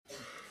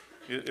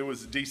It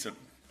was decent.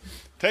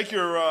 Take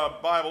your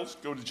Bibles,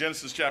 go to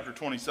Genesis chapter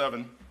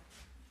 27.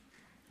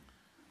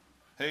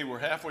 Hey, we're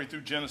halfway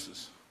through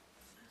Genesis.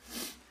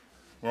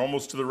 We're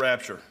almost to the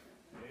rapture.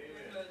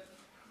 Amen.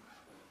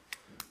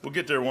 We'll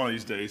get there one of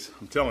these days,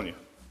 I'm telling you.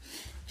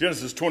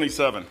 Genesis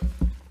 27.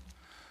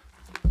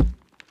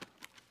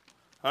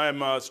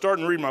 I'm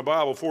starting to read my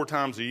Bible 4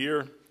 times a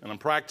year, and I'm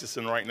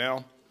practicing right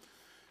now.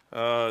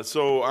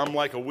 So I'm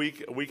like a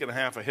week and a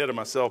half ahead of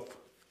myself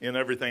in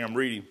everything I'm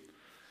reading.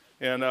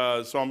 And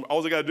so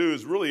all I got to do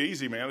is really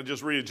easy, man. I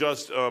just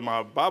readjust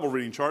my Bible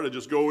reading chart. I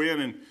just go in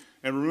and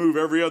remove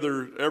every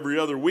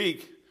other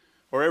week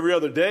or every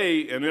other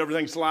day, and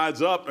everything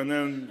slides up, and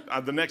then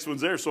the next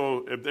one's there.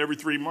 So every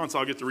 3 months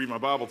I'll get to read my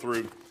Bible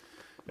through.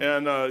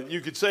 And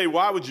you could say,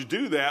 why would you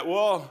do that?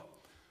 Well,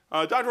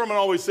 Dr. Roman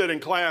always said in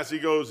class, he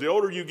goes, the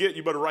older you get,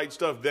 you better write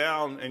stuff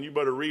down, and you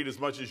better read as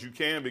much as you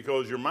can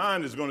because your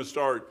mind is going to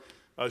start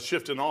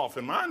shifting off.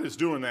 And mine is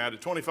doing that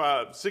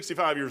at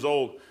 65 years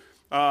old.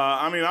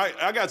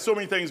 I got so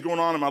many things going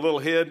on in my little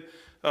head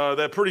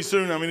that pretty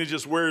soon, it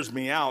just wears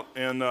me out.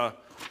 And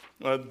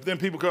then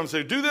people come and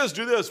say, do this,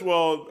 do this.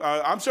 Well,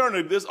 I'm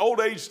starting to, this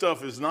old age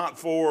stuff is not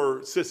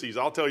for sissies.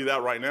 I'll tell you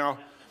that right now.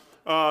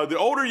 The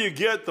older you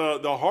get,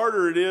 the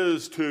harder it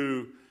is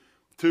to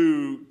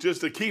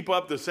keep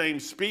up the same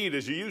speed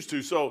as you used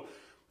to. So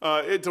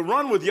to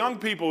run with young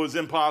people is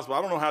impossible.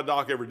 I don't know how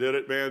Doc ever did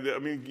it,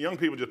 man. Young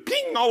people just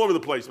ping all over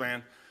the place,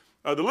 man.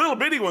 The little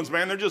bitty ones,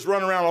 man, they're just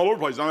running around all over the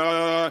place.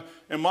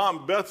 And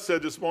Mom, Beth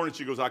said this morning,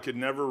 she goes, I could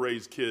never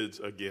raise kids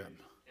again.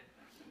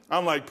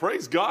 I'm like,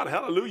 praise God,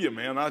 hallelujah,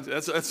 man.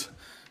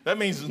 That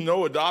means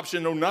no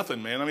adoption, no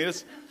nothing, man.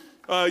 If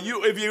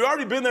you've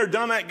already been there,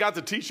 done that, got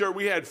the T-shirt,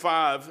 we had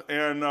 5,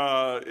 and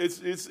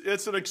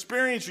it's an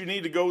experience you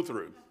need to go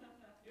through.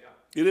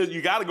 It is.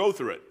 You got to go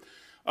through it.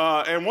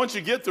 And once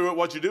you get through it,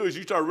 what you do is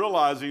you start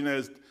realizing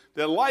is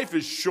that life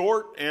is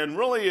short, and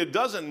really it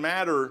doesn't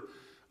matter.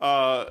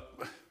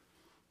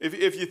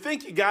 If you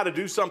think you got to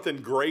do something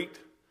great,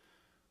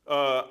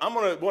 what I'm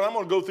going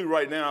to go through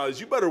right now is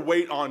you better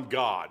wait on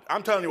God.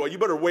 I'm telling you what, you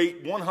better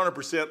wait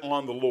 100%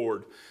 on the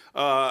Lord.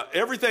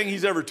 Everything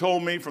He's ever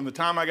told me from the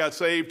time I got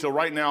saved till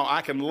right now,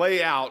 I can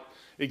lay out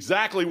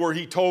exactly where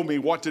He told me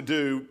what to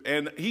do.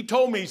 And He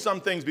told me some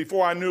things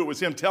before I knew it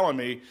was Him telling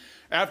me.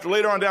 After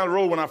later on down the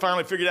road, when I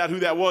finally figured out who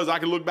that was, I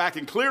could look back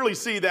and clearly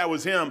see that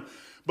was Him.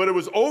 But it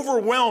was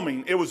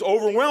overwhelming. It was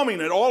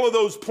overwhelming at all of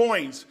those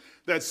points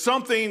that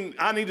something,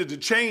 I needed to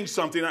change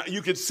something.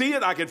 You could see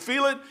it. I could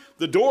feel it.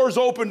 The doors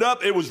opened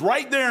up. It was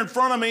right there in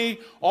front of me.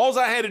 All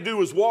I had to do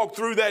was walk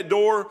through that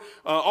door.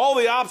 All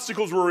the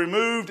obstacles were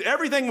removed.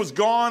 Everything was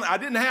gone. I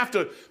didn't have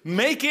to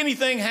make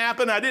anything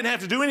happen. I didn't have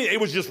to do anything. It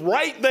was just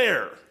right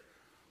there.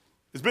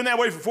 It's been that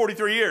way for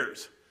 43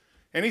 years.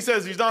 And He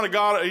says He's not a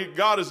God.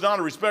 God is not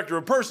a respecter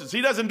of persons.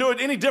 He doesn't do it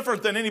any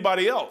different than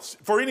anybody else,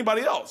 for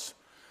anybody else.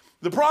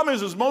 The problem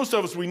is most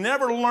of us, we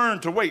never learn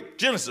to wait.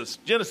 Genesis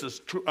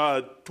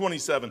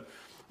 27.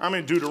 I'm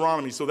in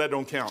Deuteronomy, so that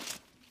don't count.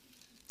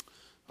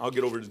 I'll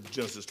get over to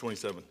Genesis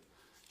 27.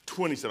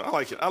 27. I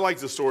like it. I like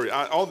the story.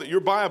 Your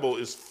Bible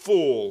is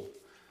full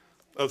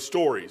of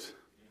stories.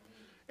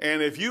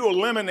 And if you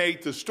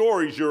eliminate the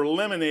stories, you're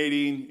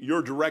eliminating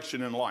your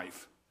direction in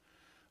life.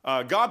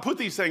 God put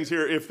these things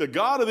here. If the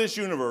God of this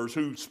universe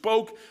who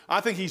spoke, I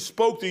think He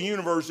spoke the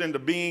universe into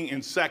being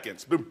in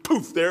seconds. Boom,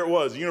 poof, there it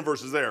was. The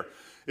universe is there.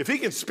 If He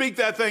can speak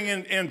that thing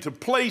into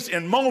place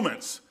in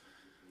moments,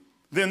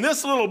 then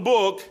this little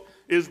book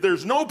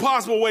there's no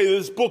possible way that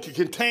this book could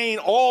contain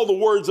all the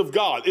words of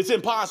God. It's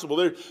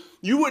impossible.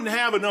 You wouldn't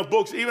have enough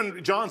books.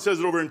 Even John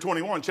says it over in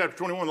chapter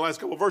 21, the last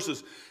couple of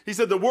verses. He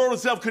said the world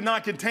itself could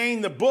not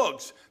contain the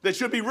books that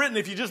should be written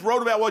if you just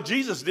wrote about what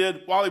Jesus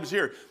did while He was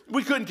here.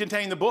 We couldn't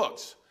contain the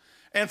books.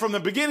 And from the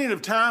beginning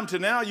of time to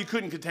now, you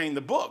couldn't contain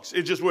the books.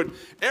 It just would.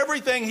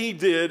 Everything He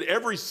did,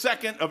 every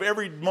second of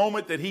every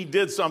moment that He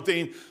did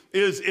something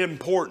is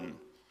important.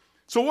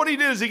 So what He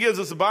did is He gives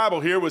us a Bible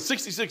here with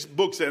 66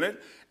 books in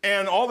it,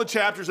 and all the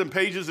chapters and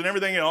pages and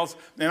everything else.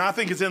 And I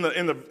think it's in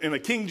the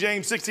King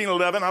James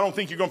 1611. I don't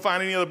think you're going to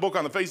find any other book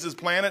on the face of this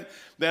planet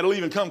that'll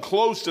even come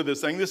close to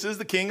this thing. This is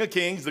the King of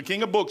Kings, the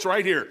King of books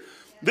right here.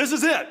 This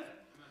is it.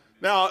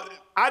 Now,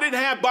 I didn't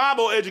have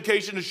Bible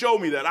education to show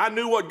me that. I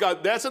knew what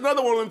God, that's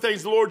another one of the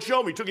things the Lord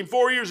showed me. It took Him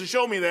 4 years to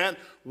show me that.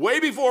 Way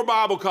before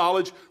Bible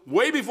college,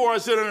 way before I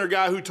sit under a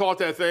guy who taught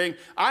that thing.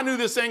 I knew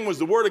this thing was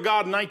the Word of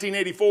God in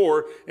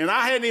 1984, and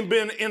I hadn't even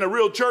been in a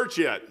real church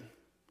yet.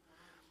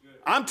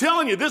 I'm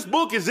telling you, this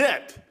book is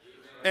it.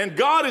 And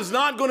God is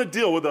not going to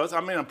deal with us.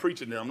 I'm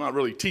preaching there. I'm not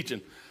really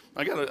teaching.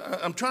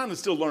 I'm trying to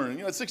still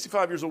learn. At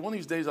 65 years old, one of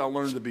these days I'll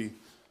learn to be,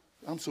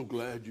 I'm so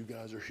glad you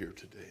guys are here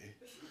today.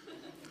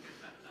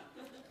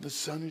 The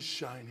sun is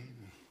shining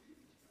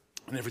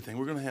and everything.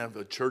 We're going to have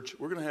a church.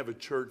 We're going to have a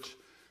church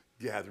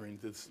gathering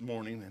this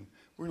morning, and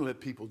we're going to let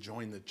people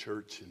join the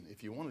church. And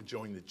if you want to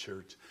join the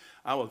church,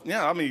 I don't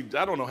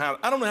know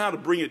how to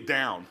bring it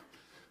down.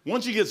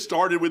 Once you get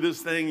started with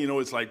this thing,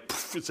 it's like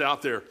poof, it's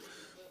out there.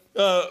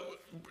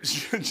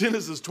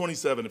 Genesis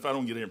 27. If I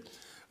don't get here,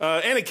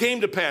 And it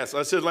came to pass.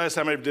 I said last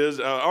time I did.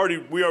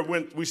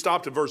 We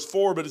stopped at verse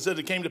 4, but it said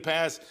it came to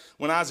pass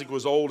when Isaac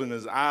was old and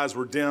his eyes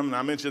were dim. And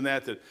I mentioned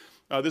that this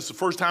is the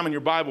first time in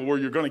your Bible where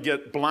you're going to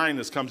get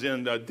blindness comes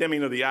in,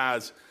 dimming of the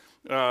eyes.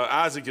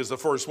 Isaac is the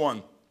first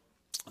one.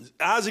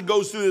 Isaac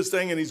goes through this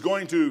thing, and he's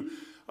going to,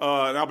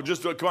 and I'll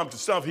just come up to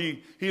stuff.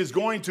 He is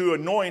going to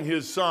anoint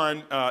his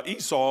son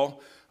Esau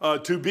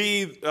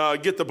to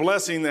get the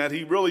blessing that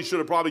he really should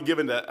have probably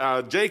given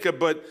to Jacob,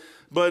 but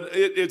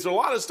it's a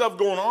lot of stuff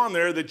going on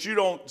there that you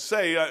don't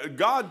say.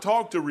 God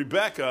talked to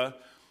Rebekah.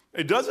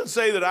 It doesn't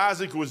say that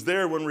Isaac was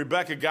there when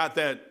Rebekah got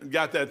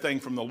that thing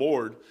from the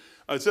Lord.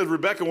 It says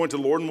Rebekah went to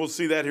the Lord, and we'll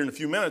see that here in a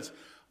few minutes.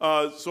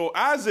 So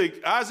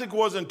Isaac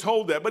wasn't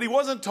told that, but he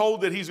wasn't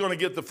told that he's going to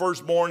get the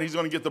firstborn, he's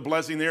going to get the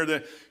blessing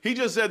there. He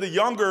just said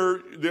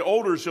the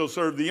older shall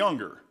serve the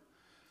younger.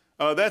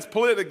 That's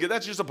political.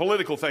 That's just a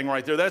political thing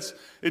right there.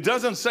 It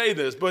doesn't say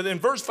this, but in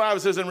verse 5 it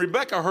says, and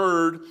Rebekah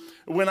heard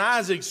when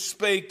Isaac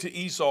spake to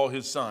Esau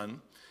his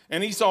son,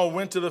 and Esau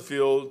went to the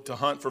field to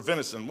hunt for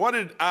venison. What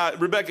did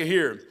Rebekah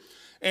hear?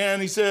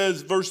 And he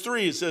says, verse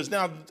 3, it says,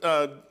 now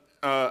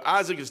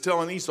Isaac is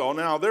telling Esau,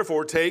 now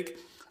therefore take,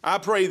 I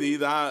pray thee,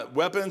 thy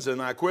weapons and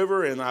thy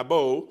quiver and thy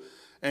bow,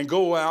 and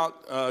go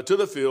out to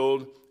the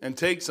field and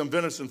take some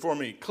venison for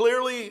me.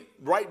 Clearly,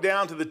 right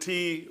down to the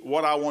T,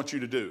 what I want you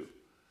to do.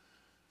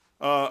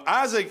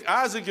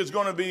 Isaac is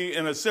going to be,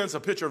 in a sense, a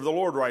picture of the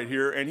Lord right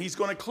here, and he's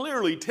going to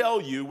clearly tell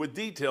you with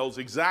details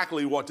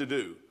exactly what to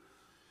do.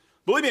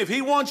 Believe me, if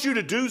he wants you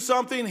to do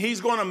something,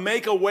 he's going to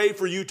make a way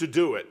for you to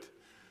do it.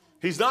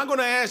 He's not going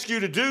to ask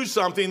you to do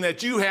something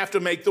that you have to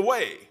make the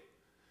way.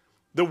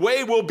 The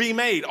way will be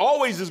made,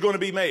 always is going to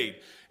be made.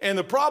 And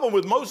the problem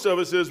with most of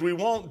us is we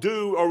won't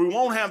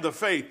have the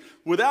faith.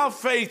 Without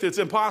faith, it's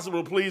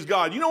impossible to please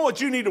God. You know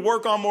what you need to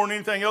work on more than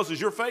anything else is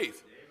your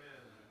faith.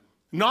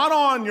 Not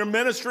on your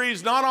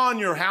ministries, not on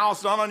your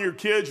house, not on your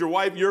kids, your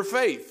wife, your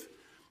faith.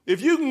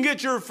 If you can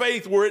get your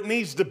faith where it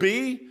needs to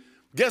be,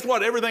 guess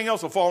what? Everything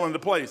else will fall into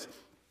place.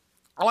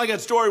 I like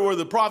that story where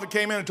the prophet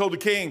came in and told the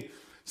king,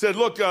 said,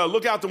 look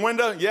out the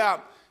window. Yeah,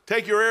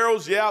 take your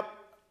arrows. Yeah,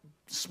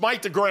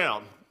 smite the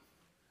ground.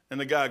 And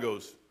the guy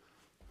goes,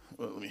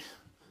 well,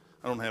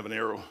 I don't have an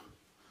arrow.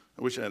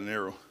 I wish I had an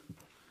arrow.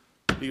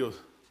 He goes,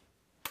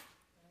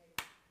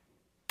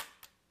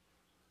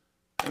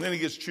 and then he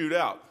gets chewed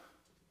out.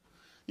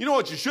 You know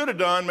what you should have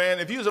done, man?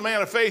 If you was a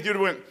man of faith, you'd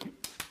have went.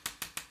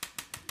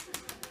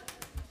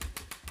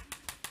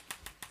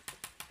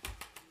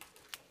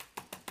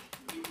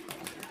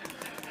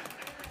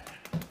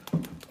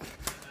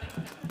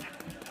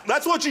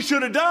 That's what you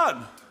should have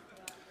done.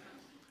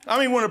 I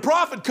mean, when a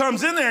prophet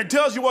comes in there and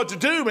tells you what to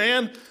do,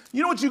 man,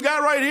 you know what you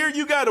got right here?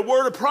 You got a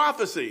word of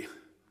prophecy.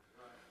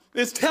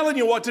 It's telling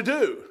you what to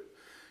do.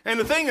 And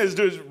the thing is,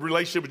 there's a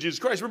relationship with Jesus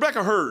Christ.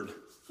 Rebekah heard.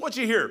 What'd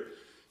she hear?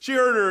 She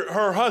heard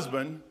her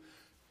husband.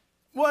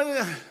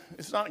 Well,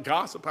 it's not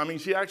gossip. I mean,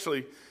 she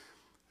actually,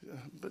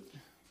 but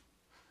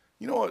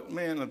you know what,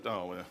 man?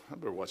 Oh, well, I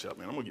better watch out,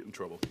 man. I'm going to get in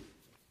trouble.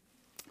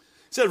 It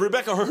said,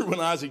 Rebekah heard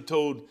when Isaac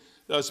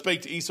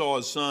spake to Esau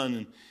his son,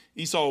 and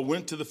Esau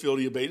went to the field,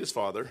 he obeyed his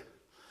father,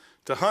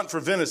 to hunt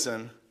for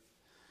venison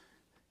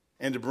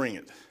and to bring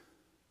it.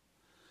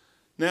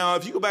 Now,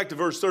 if you go back to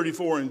verse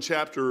 34 in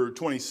chapter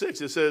 26,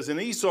 it says, and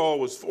Esau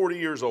was 40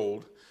 years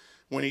old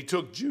when he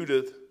took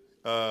Judith,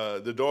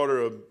 the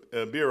daughter of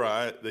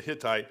Beri, the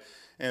Hittite,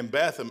 and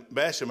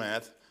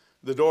Bashemath,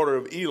 the daughter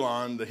of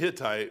Elon, the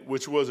Hittite,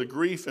 which was a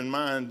grief in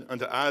mind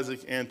unto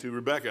Isaac and to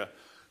Rebekah.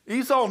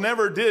 Esau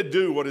never did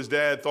do what his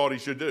dad thought he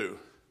should do.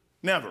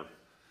 Never.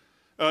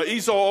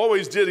 Esau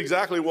always did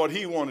exactly what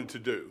he wanted to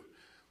do.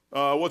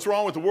 What's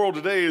wrong with the world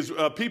today is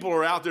people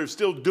are out there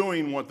still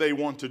doing what they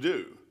want to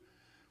do.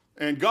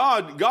 And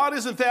God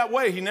isn't that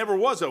way. He never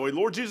was that way.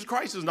 Lord Jesus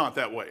Christ is not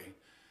that way.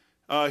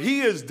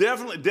 He is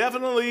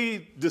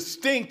definitely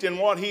distinct in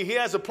what he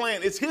has a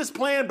plan. It's his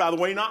plan, by the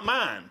way, not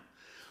mine.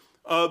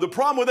 The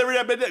problem with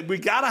every day, we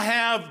got to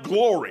have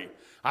glory.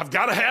 I've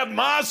got to have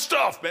my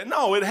stuff, man.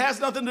 No, it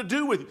has nothing to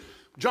do with you.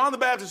 John the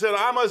Baptist said,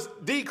 I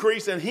must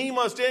decrease and he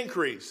must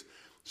increase.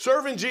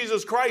 Serving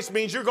Jesus Christ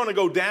means you're going to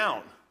go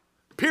down.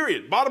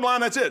 Period. Bottom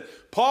line, that's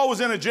it. Paul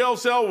was in a jail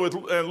cell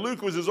and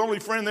Luke was his only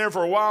friend there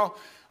for a while.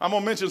 I'm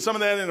going to mention some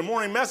of that in the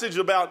morning message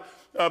about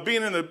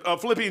being in the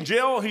Philippian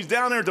jail. He's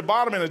down there at the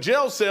bottom in a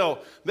jail cell.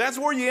 That's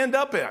where you end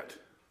up at.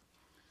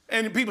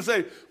 And people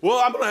say, well,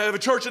 I'm going to have a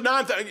church of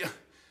 9,000.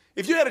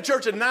 If you had a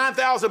church of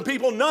 9,000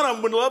 people, none of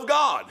them would love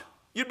God.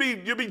 You'd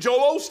be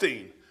Joel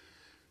Osteen.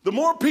 The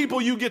more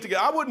people you get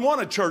together, I wouldn't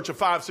want a church of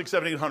 5, 6,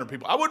 7, 800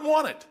 people. I wouldn't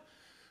want it.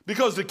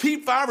 Because to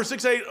keep 5 or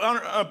 6,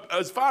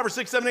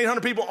 7,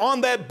 800 people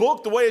on that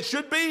book the way it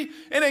should be,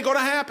 it ain't going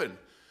to happen.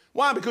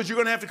 Why? Because you're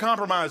going to have to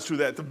compromise to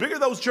that. The bigger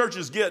those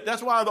churches get,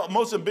 that's why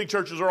most of the big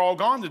churches are all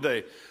gone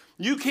today.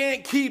 You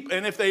can't keep,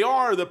 and if they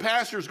are, the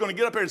pastor is going to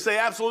get up there and say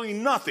absolutely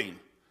nothing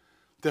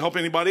to help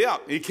anybody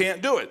out. He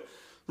can't do it.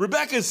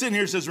 Rebekah is sitting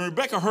here and says, when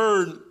Rebekah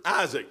heard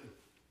Isaac,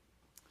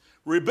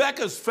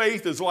 Rebekah's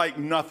faith is like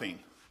nothing.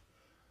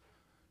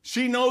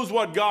 She knows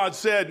what God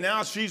said.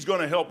 Now she's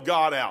going to help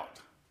God out.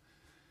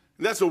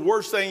 That's the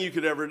worst thing you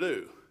could ever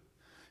do.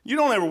 You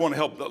don't ever want to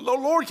help. The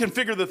Lord can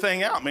figure the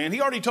thing out, man.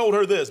 He already told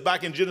her this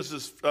back in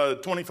Genesis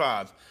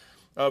 25,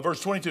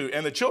 verse 22.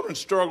 And the children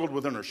struggled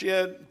within her. She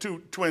had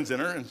two twins in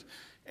her.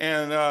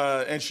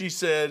 And she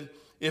said,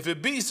 if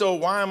it be so,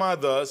 why am I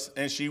thus?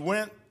 And she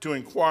went to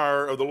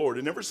inquire of the Lord.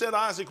 It never said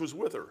Isaac was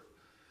with her.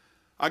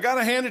 I got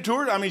to hand it to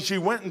her. I mean, she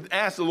went and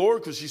asked the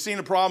Lord because she's seen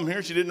a problem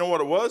here. She didn't know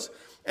what it was.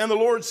 And the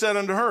Lord said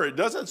unto her, it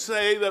doesn't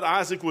say that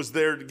Isaac was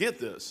there to get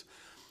this.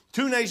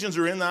 2 nations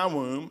are in thy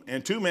womb,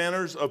 and 2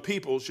 manners of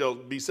people shall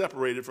be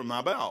separated from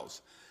thy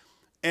bowels.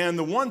 And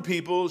the one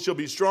people shall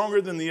be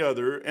stronger than the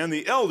other, and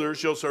the elder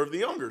shall serve the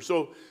younger.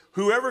 So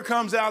whoever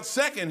comes out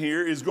second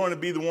here is going to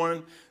be the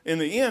one in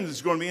the end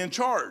that's going to be in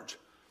charge.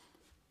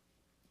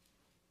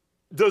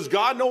 Does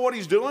God know what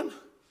he's doing?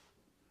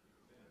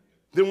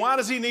 Then why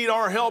does he need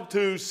our help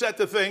to set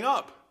the thing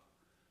up?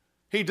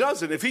 He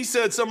doesn't. If he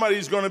said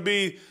somebody's going to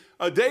be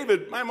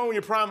David,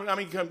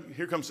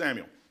 here comes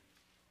Samuel.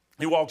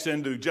 He walks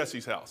into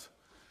Jesse's house.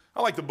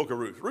 I like the book of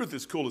Ruth. Ruth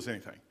is cool as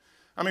anything.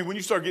 I mean, when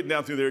you start getting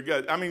down through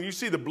there, I mean, you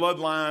see the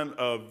bloodline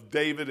of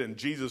David and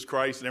Jesus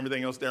Christ and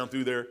everything else down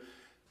through there.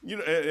 You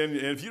know, and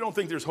if you don't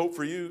think there's hope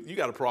for you, you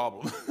got a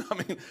problem.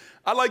 I mean,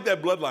 I like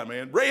that bloodline,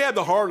 man. Rahab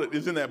the harlot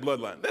is in that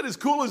bloodline. That is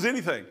cool as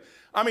anything.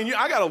 I mean,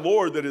 I got a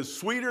Lord that is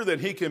sweeter than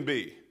he can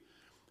be.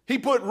 He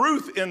put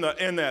Ruth in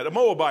that, a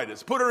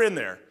Moabitess, put her in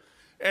there.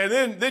 And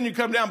then you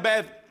come down,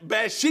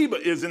 Bathsheba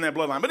is in that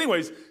bloodline. But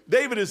anyways,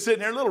 David is sitting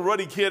there, a little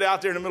ruddy kid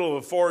out there in the middle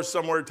of a forest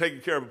somewhere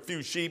taking care of a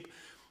few sheep.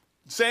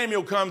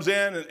 Samuel comes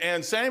in,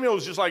 and Samuel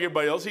is just like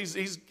everybody else.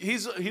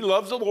 He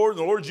loves the Lord, and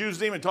the Lord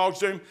uses him and talks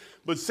to him.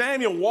 But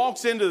Samuel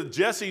walks into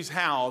Jesse's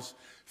house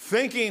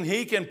thinking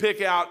he can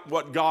pick out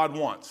what God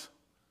wants.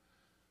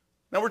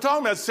 Now, we're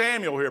talking about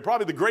Samuel here.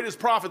 Probably the greatest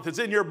prophet that's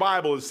in your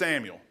Bible is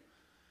Samuel.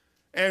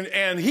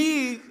 And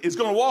he is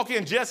going to walk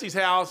in Jesse's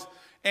house,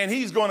 and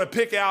he's going to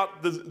pick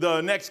out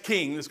the next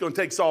king that's going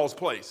to take Saul's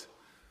place.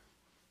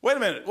 Wait a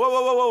minute.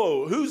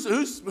 Whoa.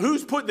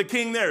 Who's putting the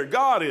king there?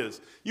 God is.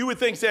 You would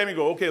think Samuel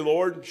go, okay,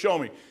 Lord, show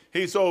me.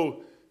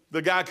 So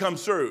the guy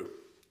comes through.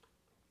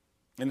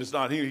 And it's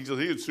not he.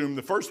 He assumed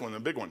the first one, the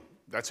big one.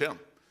 That's him.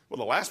 Well,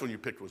 the last one you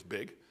picked was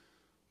big.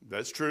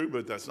 That's true,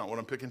 but that's not what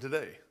I'm picking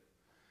today.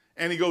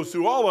 And he goes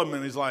through all of them,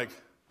 and he's like,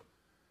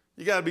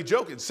 you got to be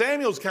joking.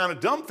 Samuel's kind of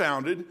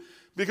dumbfounded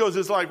because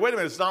it's like, wait a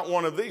minute, it's not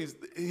one of these.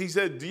 He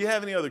said, do you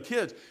have any other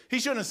kids? He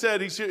shouldn't have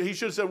said, he should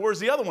have said, where's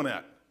the other one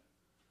at?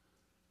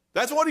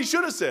 That's what he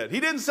should have said.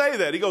 He didn't say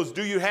that. He goes,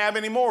 do you have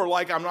any more?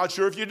 Like, I'm not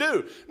sure if you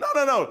do.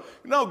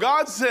 No,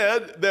 God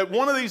said that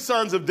one of these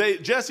sons of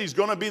Jesse is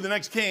going to be the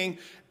next king,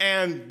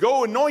 and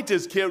go anoint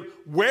this kid.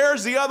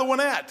 Where's the other one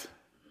at?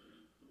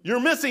 You're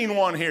missing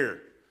one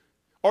here.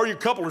 Or your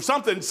couple or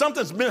something.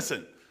 Something's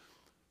missing.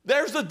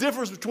 There's the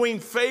difference between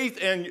faith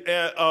and,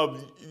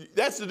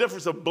 that's the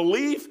difference of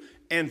belief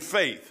and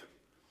faith.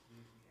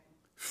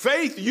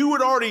 Faith, you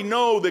would already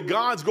know that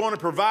God's going to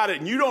provide it,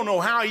 and you don't know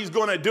how he's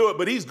going to do it,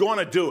 but he's going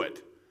to do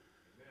it.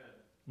 Amen.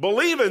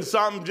 Believing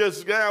something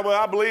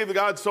I believe that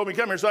God told me to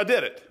come here, so I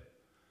did it.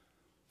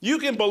 You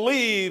can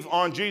believe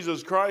on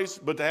Jesus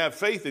Christ, but to have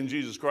faith in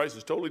Jesus Christ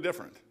is totally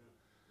different.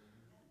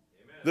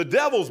 Amen. The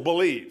devils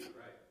believe.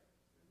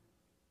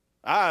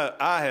 Right.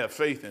 I have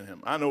faith in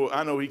him. I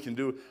know he can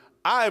do it.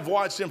 I have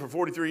watched him for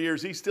 43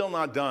 years. He's still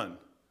not done.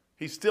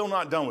 He's still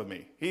not done with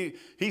me.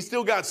 He's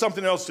still got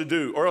something else to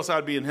do, or else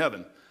I'd be in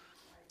heaven.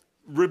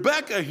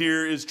 Rebecca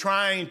here is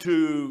trying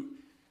to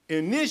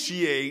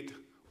initiate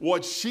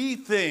what she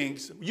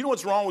thinks. You know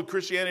what's wrong with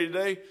Christianity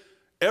today?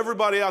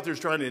 Everybody out there is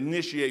trying to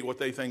initiate what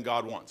they think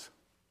God wants.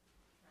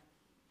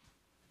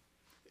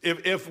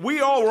 If we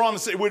all were on the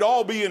same, we'd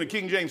all be in a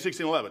King James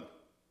 1611.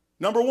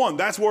 Number one,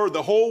 that's where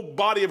the whole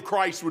body of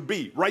Christ would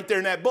be, right there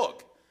in that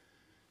book.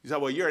 You say,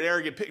 well, you're an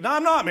arrogant pig. No,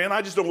 I'm not, man.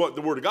 I just know what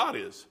the Word of God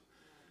is.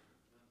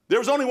 There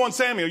was only one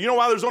Samuel. You know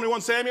why there's only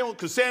one Samuel?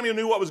 Because Samuel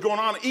knew what was going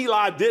on.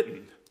 Eli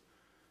didn't.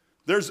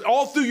 There's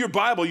all through your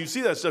Bible, you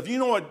see that stuff. You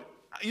know what?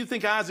 You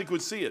think Isaac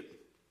would see it.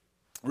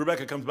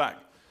 Rebecca comes back.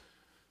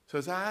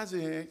 Says,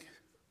 Isaac,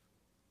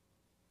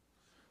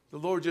 the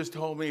Lord just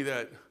told me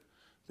that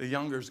the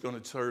younger is going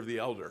to serve the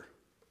elder.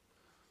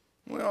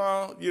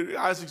 Well,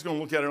 Isaac's going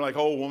to look at her like,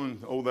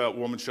 that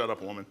woman, shut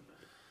up, woman.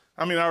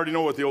 I mean, I already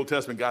know what the Old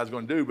Testament guy's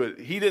going to do, but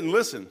he didn't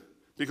listen.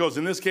 Because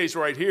in this case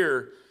right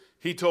here,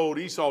 he told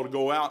Esau to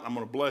go out, and I'm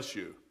going to bless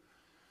you.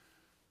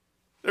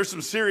 There's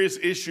some serious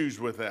issues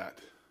with that.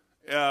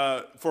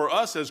 For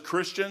us as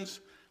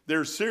Christians,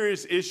 there's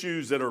serious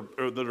issues that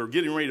are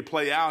getting ready to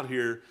play out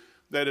here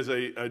that is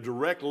a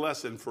direct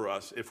lesson for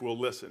us if we'll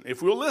listen.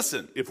 If we'll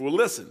listen.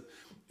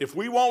 If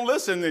we won't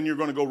listen, then you're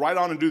going to go right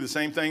on and do the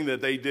same thing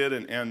that they did,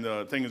 and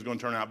the thing is going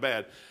to turn out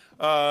bad.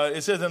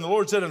 It says, and the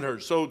Lord said unto her,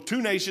 so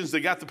 2 nations, they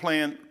got the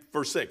plan,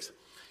 verse 6.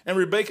 And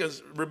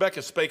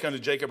Rebekah spake unto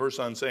Jacob her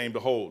son, saying,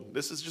 behold,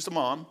 this is just a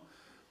mom.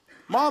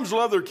 Moms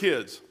love their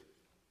kids.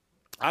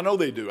 I know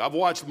they do. I've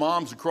watched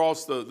moms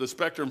across the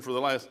spectrum for the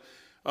last,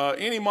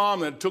 any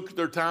mom that took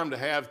their time to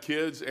have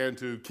kids and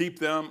to keep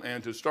them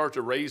and to start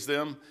to raise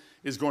them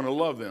is going to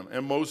love them.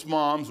 And most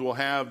moms will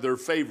have their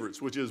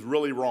favorites, which is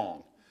really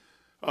wrong.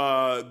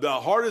 The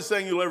hardest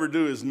thing you'll ever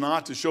do is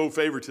not to show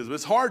favoritism.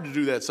 It's hard to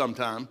do that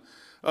sometimes,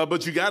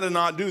 but you got to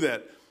not do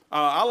that.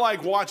 I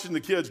like watching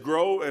the kids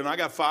grow, and I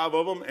got 5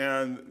 of them,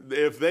 and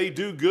if they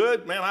do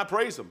good, man, I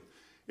praise them.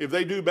 If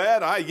they do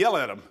bad, I yell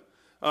at them.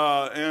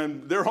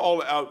 And they're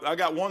all out. I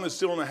got one that's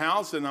still in the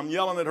house, and I'm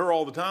yelling at her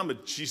all the time,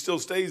 but she still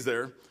stays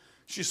there.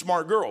 She's a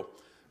smart girl.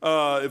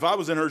 If I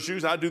was in her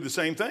shoes, I'd do the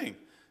same thing.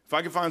 If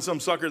I could find some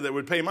sucker that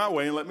would pay my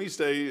way and let me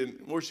stay, and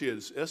where she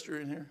is, Esther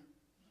in here?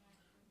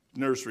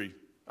 Nursery.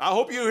 I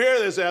hope you hear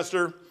this,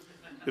 Esther.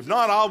 If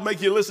not, I'll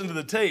make you listen to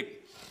the tape.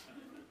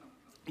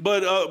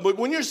 But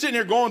when you're sitting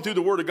here going through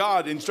the Word of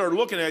God and start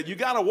looking at it, you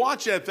got to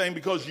watch that thing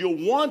because you'll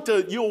want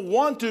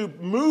to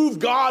move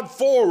God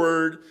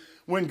forward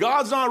when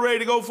God's not ready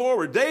to go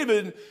forward.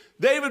 David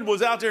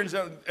was out there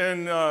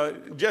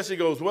and Jesse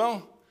goes,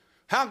 well,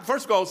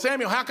 first of all,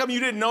 Samuel, how come you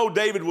didn't know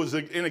David was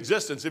in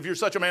existence if you're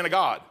such a man of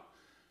God?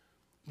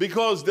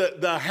 Because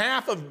the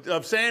half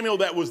of Samuel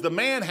that was the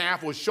man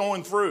half was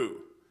showing through.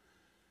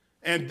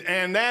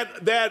 And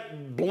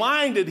that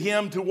blinded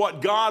him to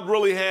what God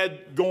really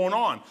had going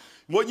on.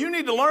 What you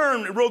need to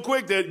learn real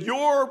quick, that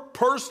your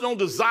personal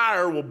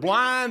desire will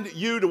blind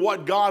you to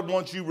what God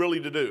wants you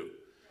really to do.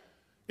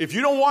 If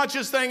you don't watch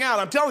this thing out,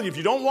 I'm telling you, if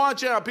you don't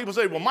watch it out, people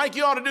say, well, Mike,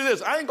 you ought to do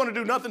this. I ain't going to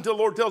do nothing until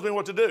the Lord tells me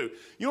what to do.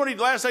 You know what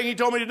the last thing he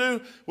told me to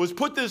do was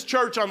put this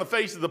church on the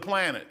face of the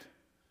planet.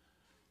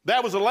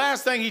 That was the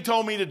last thing he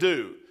told me to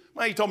do.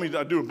 Well, he told me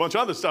to do a bunch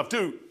of other stuff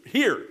too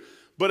here.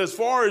 But as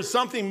far as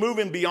something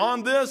moving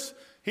beyond this,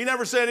 he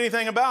never said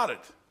anything about it.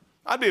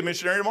 I'd be a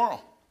missionary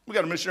tomorrow. We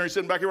got a missionary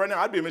sitting back here right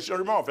now. I'd be a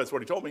missionary tomorrow if that's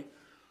what he told me.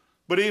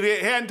 But he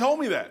hadn't told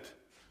me that.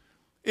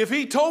 If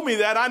he told me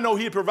that, I know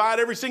he'd provide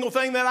every single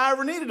thing that I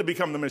ever needed to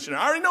become the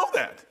missionary. I already know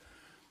that.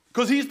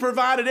 Because he's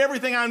provided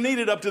everything I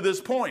needed up to this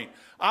point.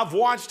 I've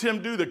watched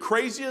him do the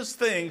craziest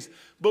things.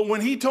 But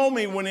when he told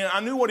me, when I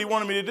knew what he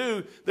wanted me to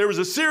do, there was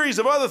a series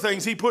of other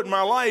things he put in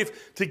my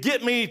life to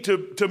get me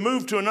to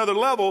move to another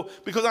level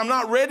because I'm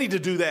not ready to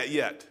do that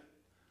yet.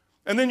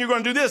 And then you're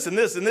going to do this and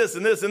this and this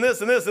and this and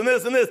this and this and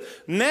this and this.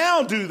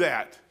 Now do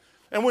that.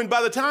 And when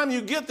by the time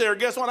you get there,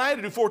 guess what? I had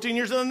to do 14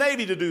 years in the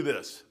Navy to do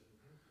this.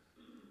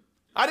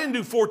 I didn't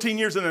do 14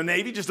 years in the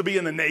Navy just to be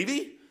in the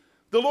Navy.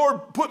 The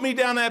Lord put me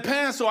down that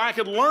path so I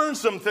could learn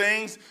some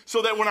things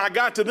so that when I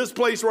got to this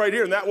place right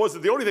here, and that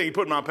wasn't the only thing he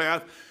put in my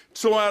path,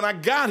 so when I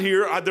got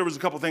here, there was a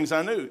couple things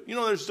I knew. You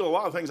know, there's still a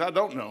lot of things I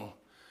don't know.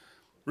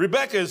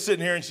 Rebecca is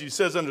sitting here and she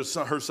says unto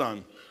her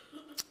son,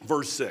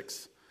 verse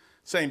 6,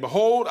 saying,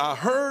 behold, I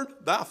heard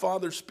thy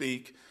father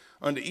speak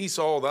unto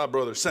Esau thy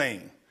brother,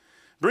 saying,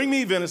 bring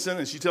me venison,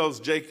 and she tells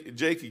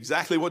Jake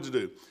exactly what to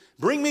do.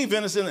 Bring me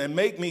venison and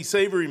make me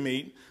savory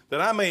meat, that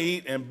I may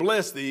eat and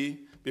bless thee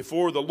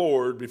before the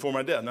Lord before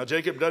my death. Now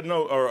Jacob doesn't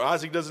know, or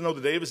Isaac doesn't know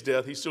the day of his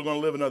death. He's still going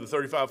to live another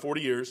 35,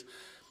 40 years.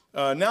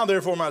 Now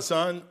therefore, my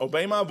son,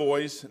 obey my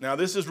voice. Now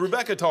this is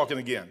Rebekah talking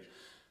again.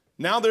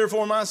 Now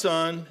therefore, my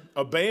son,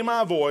 obey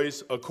my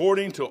voice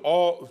according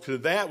to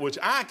that which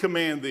I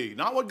command thee.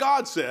 Not what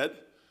God said,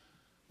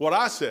 what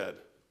I said.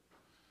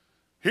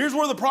 Here's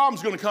where the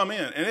problem's going to come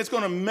in, and it's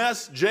going to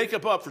mess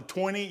Jacob up for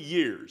 20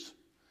 years.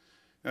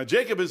 Now,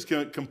 Jacob is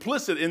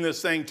complicit in this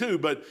thing too,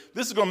 but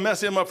this is going to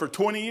mess him up for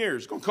 20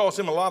 years. It's going to cause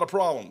him a lot of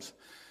problems.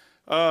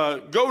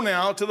 Go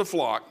now to the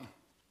flock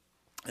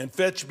and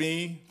fetch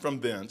me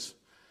from thence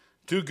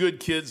 2 good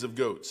kids of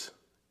goats,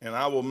 and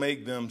I will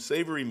make them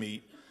savory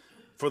meat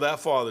for thy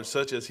father,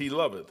 such as he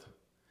loveth.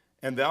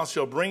 And thou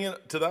shalt bring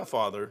it to thy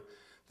father,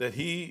 that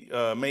he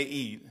may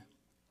eat,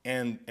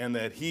 and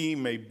that he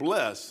may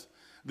bless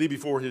thee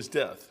before his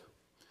death.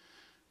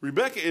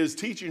 Rebecca is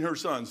teaching her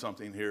son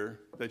something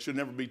here that should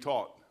never be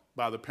taught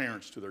by the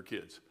parents to their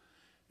kids,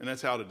 and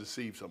that's how to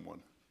deceive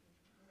someone.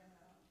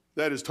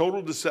 That is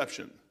total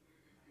deception.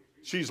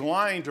 She's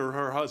lying to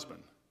her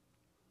husband,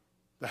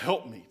 the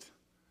helpmeet,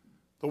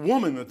 the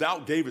woman that thou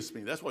gavest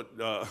me. That's what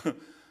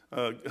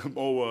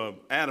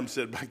Adam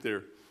said back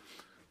there.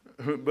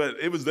 But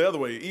it was the other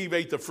way. Eve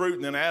ate the fruit,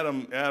 and then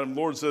Adam,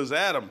 Lord says,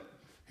 Adam.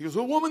 He goes,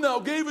 the woman thou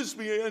gavest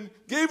me and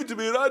gave it to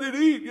me, and I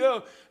didn't eat. Yeah.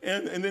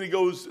 And then he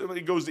goes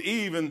to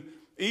Eve, and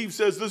Eve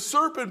says, the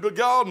serpent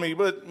beguiled me.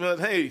 But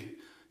hey,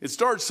 it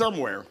starts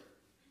somewhere.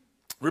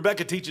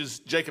 Rebecca teaches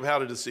Jacob how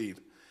to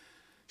deceive.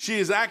 She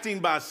is acting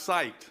by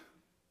sight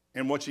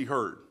and what she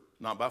heard,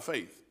 not by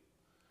faith.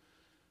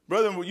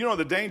 Brethren, you know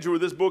the danger with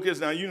this book is,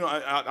 now, you know,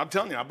 I'm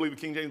telling you, I believe the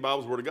King James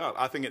Bible is the Word of God.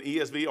 I think an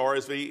ESV,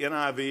 RSV,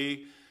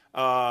 NIV,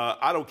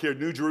 I don't care,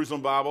 New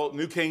Jerusalem Bible,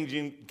 New King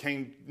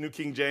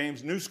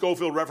James, New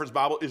Schofield Reference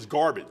Bible is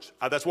garbage.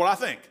 That's what I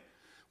think.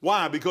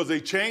 Why? Because they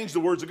changed the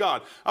words of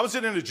God. I was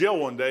sitting in a jail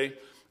one day,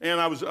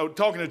 and I was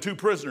talking to 2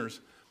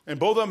 prisoners, and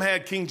both of them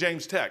had King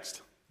James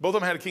text. Both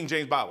of them had a King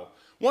James Bible.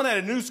 One had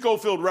a New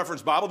Schofield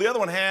Reference Bible. The other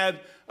one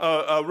had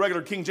a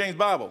regular King James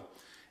Bible.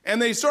 And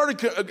they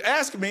started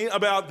asking me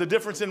about the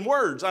difference in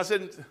words. I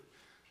said,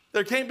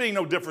 there can't be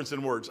no difference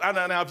in words.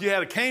 Now, if you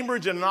had a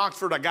Cambridge and an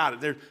Oxford, I got it.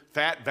 They're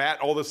fat,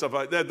 vat, all this stuff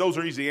like that. Those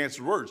are easy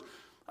answered words.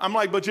 I'm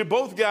like, but you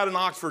both got an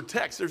Oxford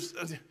text.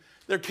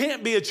 There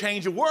can't be a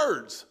change of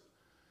words.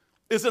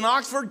 It's an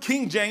Oxford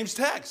King James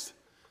text.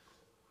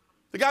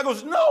 The guy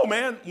goes, no,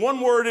 man. One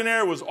word in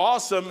there was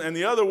awesome, and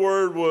the other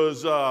word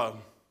was,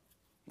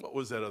 what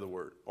was that other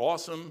word?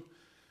 Awesome,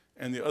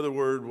 and the other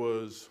word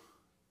was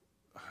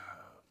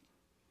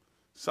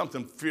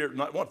something,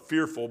 not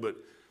fearful, but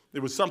it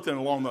was something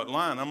along that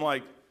line. I'm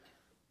like,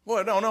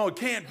 well, no, it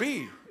can't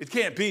be. It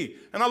can't be.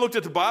 And I looked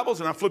at the Bibles,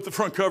 and I flipped the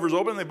front covers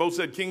open, and they both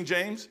said King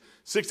James,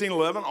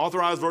 1611,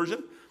 authorized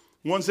version.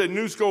 One said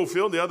New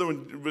Schofield. The other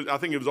one, I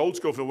think it was Old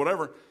Schofield,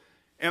 whatever.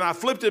 And I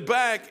flipped it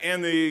back,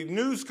 and the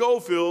New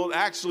Schofield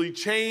actually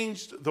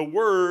changed the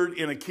word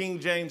in a King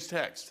James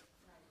text.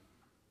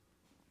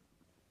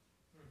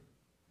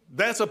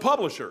 That's a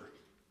publisher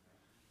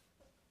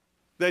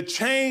that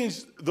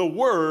changed the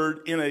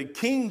word in a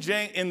King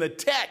James, in the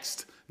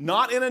text,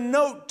 not in a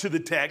note to the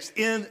text,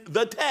 in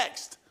the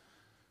text.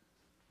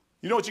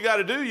 You know what you got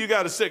to do? You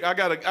got to stick. I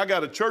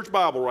got a church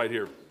Bible right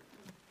here.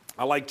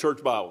 I like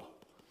church Bible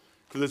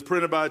because it's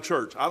printed by a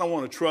church. I don't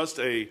want to trust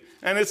and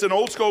it's an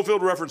Old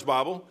Schofield Reference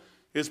Bible.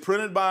 It's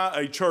printed by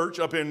a church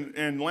up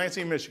in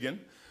Lansing, Michigan.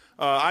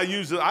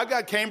 I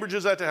got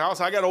Cambridge's at the house.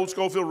 I got Old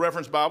Schofield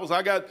Reference Bibles.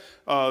 I got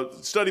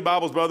study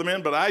Bibles by other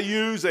men, but I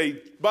use a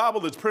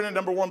Bible that's printed,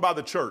 number one, by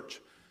the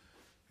church.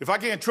 If I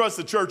can't trust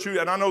the church,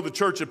 and I know the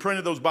church that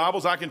printed those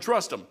Bibles, I can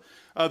trust them.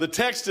 The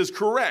text is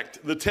correct.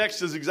 The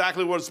text is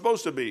exactly what it's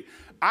supposed to be.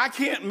 I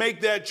can't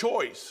make that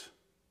choice.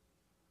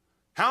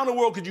 How in the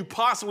world could you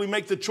possibly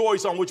make the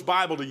choice on which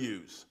Bible to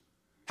use?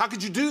 How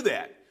could you do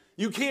that?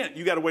 You can't.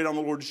 You got to wait on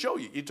the Lord to show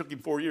you. It took him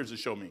 4 years to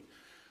show me.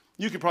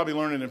 You could probably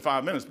learn it in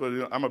 5 minutes,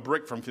 but I'm a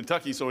brick from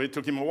Kentucky, so it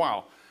took him a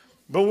while.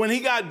 But when he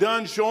got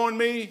done showing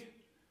me,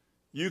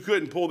 you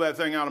couldn't pull that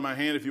thing out of my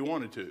hand if you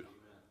wanted to.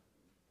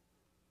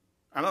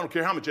 And I don't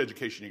care how much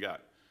education you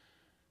got.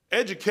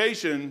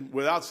 Education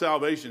without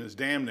salvation is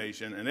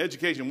damnation, and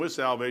education with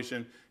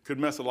salvation could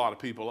mess a lot of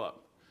people up.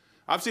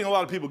 I've seen a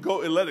lot of people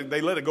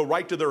they let it go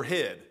right to their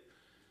head.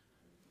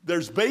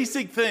 There's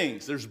basic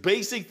things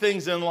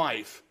in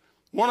life.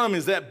 One of them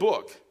is that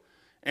book.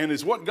 And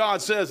it's what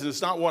God says, and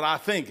it's not what I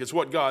think. It's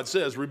what God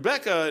says.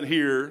 Rebecca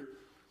here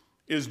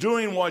is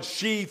doing what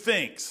she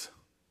thinks.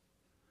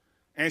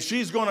 And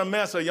she's going to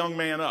mess a young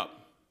man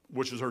up,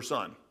 which is her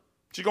son.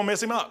 She's going to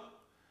mess him up.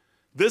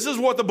 This is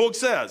what the book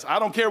says. I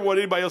don't care what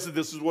anybody else says.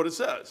 This is what it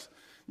says.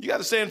 You got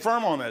to stand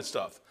firm on that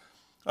stuff.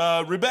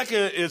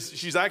 Rebecca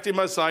she's acting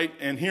by sight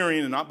and hearing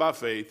and not by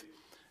faith.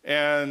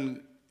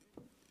 And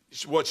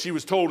what she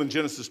was told in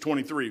Genesis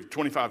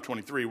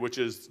 25:23, which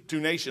is 2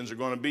 nations are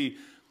going to be.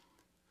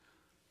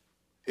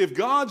 If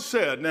God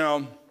said,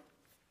 now,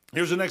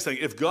 here's the next thing.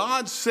 If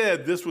God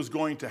said this was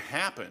going to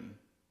happen,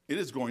 it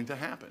is going to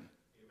happen.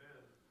 Amen.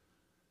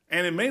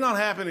 And it may not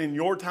happen in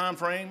your time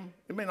frame.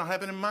 It may not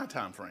happen in my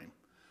time frame.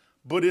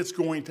 But it's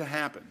going to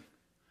happen.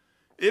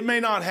 It may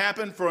not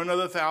happen for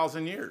another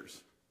 1,000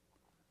 years.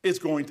 It's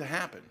going to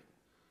happen.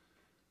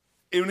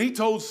 And when he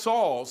told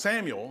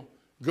Samuel,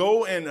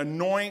 go and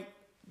anoint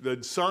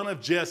the son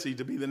of Jesse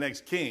to be the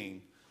next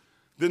king,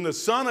 then the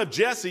son of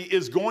Jesse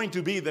is going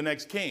to be the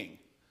next king.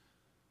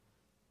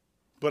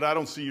 But I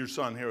don't see your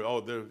son here. Oh,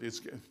 there's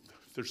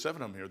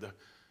 7 of them here. Do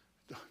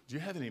you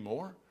have any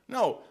more?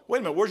 No. Wait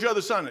a minute. Where's your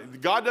other son?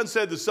 God done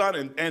said the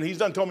son, and he's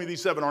done told me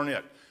these 7 aren't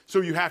it.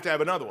 So you have to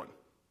have another one.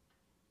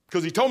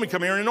 Because he told me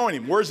come here and anoint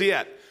him. Where's he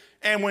at?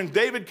 And when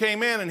David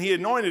came in and he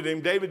anointed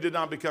him, David did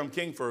not become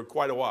king for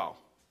quite a while.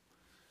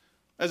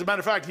 As a matter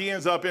of fact, he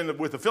ends up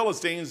with the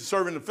Philistines,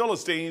 serving the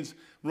Philistines,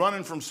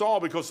 running from Saul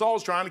because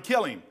Saul's trying to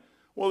kill him.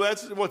 Well, I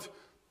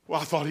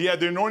thought he had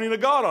the anointing of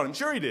God on him.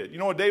 Sure he did. You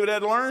know what David had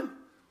to learn?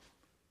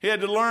 He had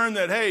to learn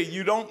that, hey,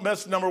 you don't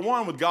mess, number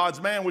one, with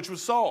God's man, which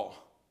was Saul.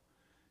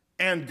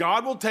 And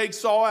God will take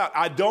Saul out.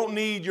 I don't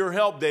need your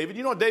help, David.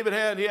 You know what David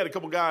had? He had a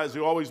couple guys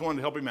who always wanted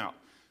to help him out.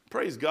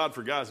 Praise God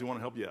for guys who want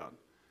to help you out.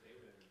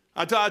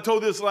 I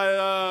told this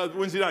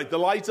Wednesday night, the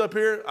lights up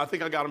here, I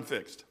think I got them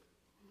fixed.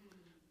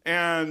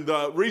 And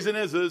the reason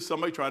is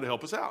somebody tried to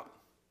help us out.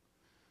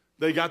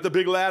 They got the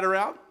big ladder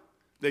out.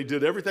 They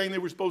did everything they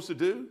were supposed to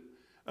do.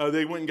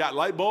 They went and got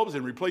light bulbs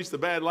and replaced the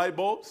bad light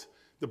bulbs.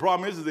 The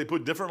problem is they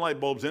put different light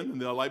bulbs in than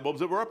the light bulbs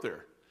that were up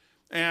there.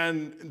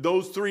 And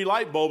those 3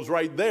 light bulbs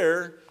right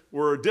there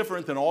were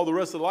different than all the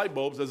rest of the light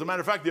bulbs. As a matter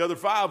of fact, the other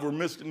 5 were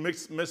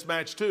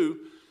mismatched too.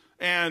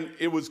 And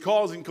it was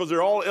causing, because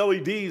they're all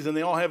LEDs and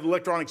they all have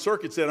electronic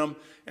circuits in them,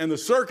 and the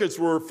circuits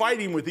were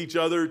fighting with each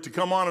other to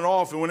come on and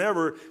off and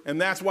whenever,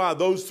 and that's why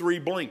those 3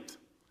 blinked.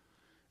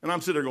 And I'm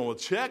sitting there going, well,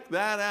 check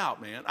that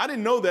out, man. I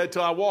didn't know that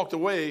till I walked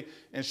away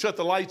and shut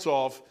the lights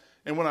off,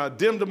 and when I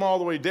dimmed them all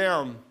the way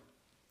down,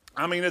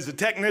 I mean, as a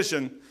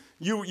technician,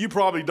 you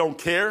probably don't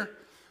care,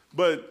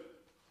 but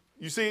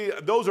you see,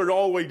 those are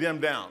all the way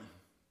dimmed down.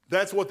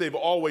 That's what they've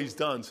always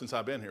done since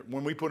I've been here.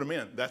 When we put them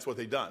in, that's what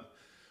they've done.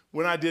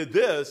 When I did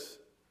this,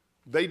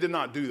 they did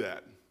not do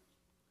that.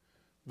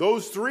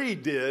 Those 3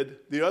 did,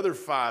 the other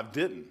 5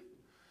 didn't.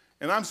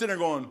 And I'm sitting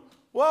there going,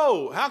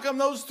 whoa, how come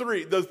those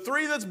 3, the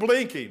 3 that's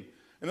blinking,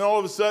 And then all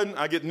of a sudden,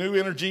 I get new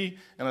energy,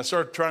 and I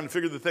start trying to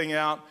figure the thing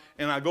out,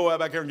 and I go out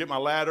back there and get my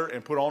ladder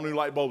and put all new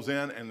light bulbs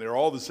in, and they're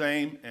all the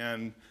same,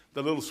 and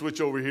the little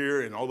switch over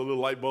here, and all the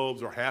little light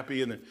bulbs are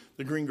happy, and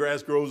the green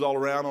grass grows all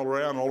around, all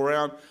around, all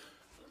around.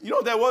 You know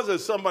what that was?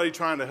 Is somebody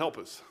trying to help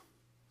us.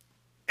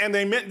 And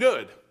they meant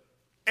good.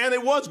 And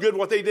it was good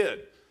what they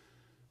did.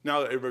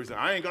 Now, everybody's saying,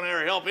 I ain't going to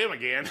ever help him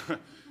again.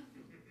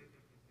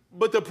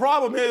 But the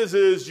problem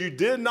is you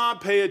did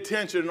not pay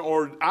attention,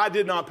 or I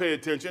did not pay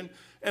attention.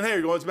 And here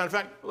you go. As a matter of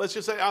fact, let's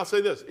just say, I'll say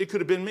this. It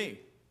could have been me.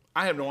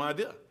 I have no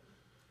idea.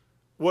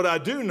 What I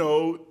do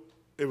know,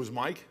 it was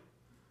Mike.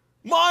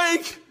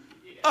 Mike!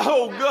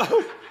 Oh,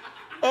 God.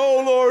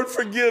 Oh, Lord,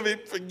 forgive him.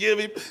 Forgive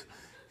him.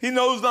 He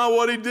knows not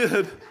what he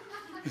did.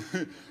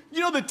 You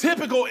know, the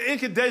typical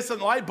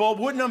incandescent light bulb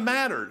wouldn't have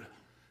mattered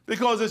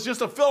because it's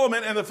just a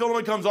filament, and the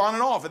filament comes on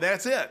and off, and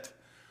that's it.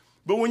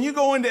 But when you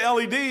go into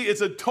LED,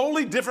 it's a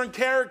totally different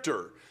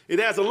character. It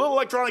has a little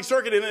electronic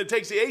circuit in it. It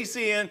takes the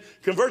AC in,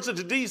 converts it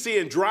to DC,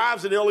 and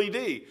drives an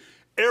LED.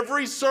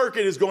 Every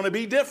circuit is going to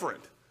be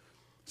different.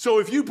 So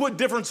if you put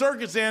different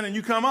circuits in and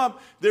you come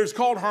up, there's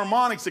called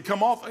harmonics that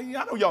come off. I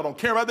know y'all don't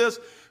care about this,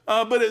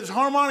 but it's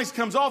harmonics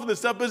comes off of this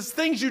stuff, but it's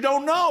things you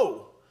don't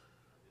know.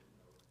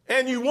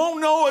 And you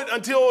won't know it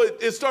until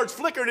it starts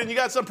flickering, and you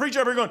got some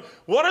preacher up here going,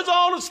 what is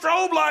all the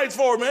strobe lights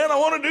for, man? I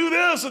want to do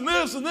this and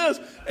this and this.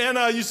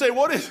 And you say,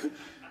 what is it?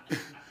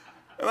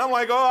 And I'm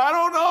like, oh, I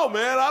don't know,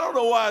 man. I don't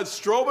know why it's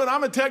strobing.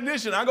 I'm a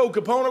technician. I go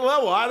component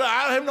level.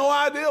 I have no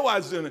idea why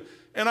it's doing it.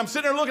 And I'm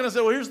sitting there looking, and I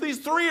say, well, here's these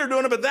three are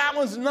doing it, but that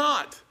one's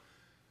not.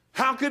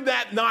 How could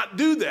that not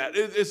do that?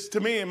 It's to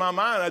me, in my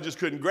mind, I just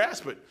couldn't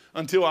grasp it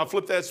until I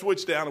flipped that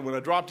switch down. And when I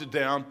dropped it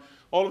down,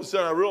 all of a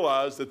sudden I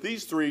realized that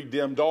these three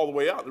dimmed all the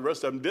way out. The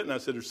rest of them didn't. I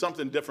said, there's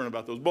something different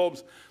about those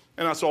bulbs.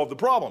 And I solved the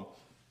problem.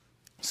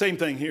 Same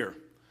thing here.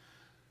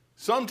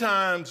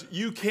 Sometimes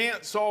you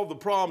can't solve the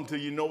problem until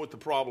you know what the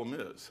problem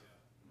is.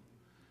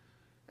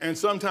 And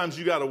sometimes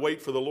you got to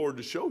wait for the Lord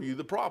to show you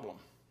the problem.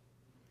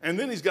 And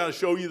then he's got to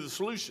show you the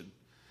solution.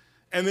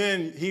 And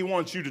then he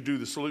wants you to do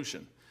the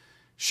solution.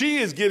 She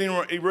is getting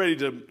ready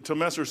to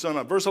mess her son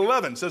up. Verse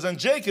 11 says, and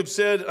Jacob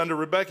said unto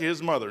Rebekah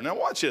his mother. Now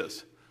watch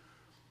this.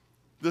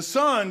 The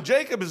son,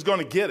 Jacob, is going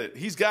to get it.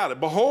 He's got it.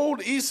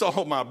 Behold,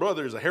 Esau, my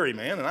brother, is a hairy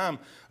man, and I'm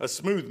a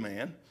smooth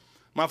man.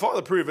 My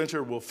father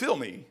peradventure will fill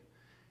me,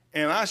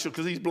 and I shall,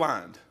 because he's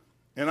blind,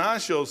 and I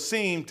shall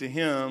seem to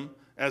him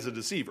as a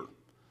deceiver,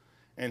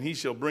 and he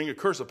shall bring a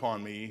curse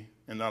upon me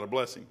and not a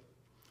blessing.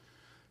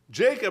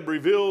 Jacob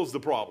reveals the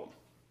problem.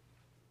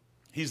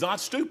 He's not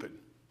stupid.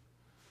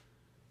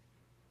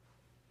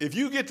 If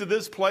you get to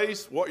this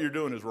place, what you're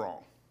doing is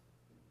wrong.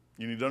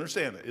 You need to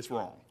understand that. It's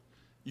wrong.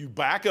 You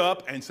back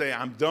up and say,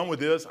 I'm done with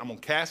this. I'm going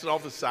to cast it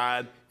off the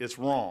side. It's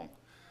wrong.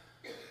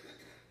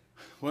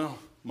 Well,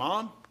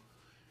 Mom,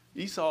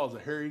 Esau is a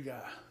hairy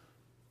guy.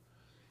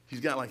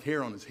 He's got like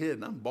hair on his head,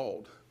 and I'm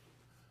bald.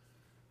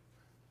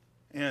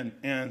 And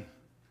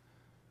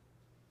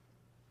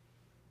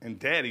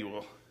Daddy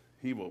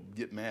will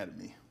get mad at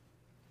me.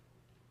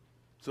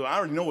 So I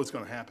already know what's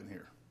going to happen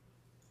here.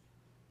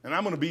 And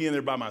I'm going to be in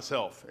there by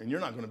myself, and you're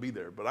not going to be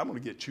there, but I'm going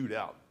to get chewed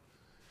out.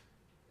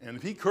 And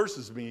if he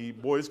curses me,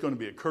 boy, it's going to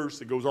be a curse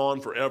that goes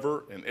on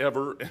forever and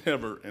ever and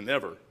ever and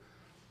ever.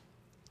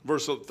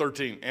 Verse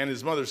 13, and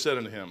his mother said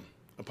unto him,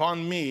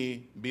 upon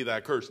me be thy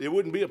curse. It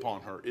wouldn't be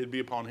upon her. It'd be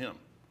upon him.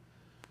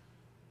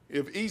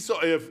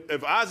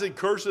 If Isaac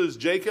curses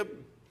Jacob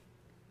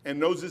and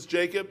knows it's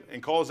Jacob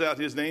and calls out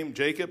his name,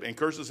 Jacob, and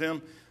curses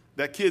him,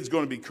 that kid's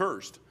going to be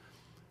cursed.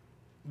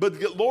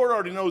 But the Lord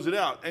already knows it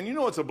out. And you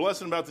know what's a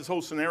blessing about this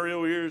whole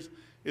scenario here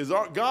is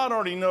God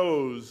already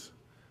knows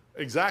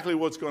exactly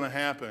what's going to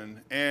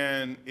happen.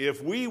 And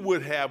if we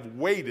would have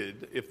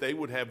waited, if they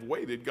would have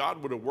waited,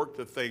 God would have worked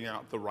the thing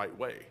out the right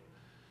way.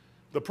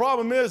 The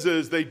problem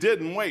is they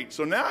didn't wait.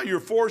 So now you're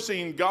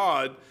forcing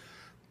God,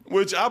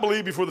 which I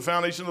believe before the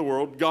foundation of the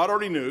world, God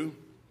already knew.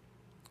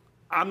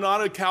 I'm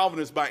not a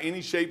Calvinist by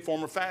any shape,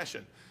 form, or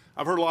fashion.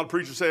 I've heard a lot of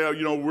preachers say, oh,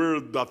 you know, we're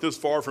about this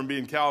far from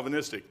being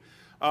Calvinistic.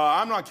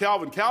 I'm not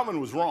Calvin. Calvin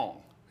was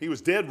wrong. He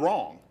was dead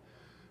wrong.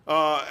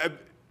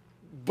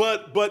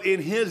 But in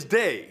his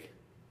day,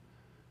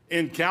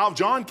 in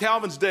John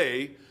Calvin's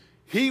day,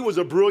 he was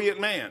a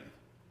brilliant man.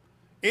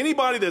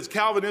 Anybody that's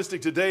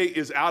Calvinistic today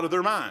is out of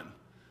their mind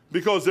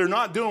because they're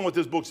not doing what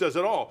this book says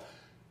at all.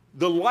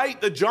 The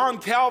light that John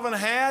Calvin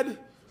had,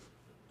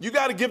 you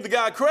got to give the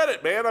guy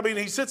credit, man. I mean,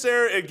 he sits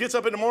there and gets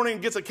up in the morning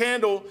and gets a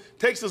candle,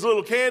 takes his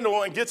little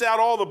candle and gets out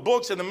all the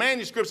books and the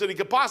manuscripts that he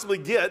could possibly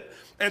get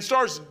and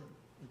starts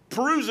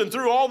perusing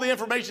through all the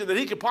information that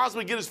he could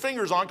possibly get his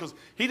fingers on because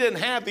he didn't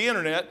have the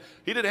internet.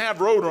 He didn't have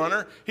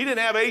Roadrunner. He didn't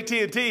have AT&T.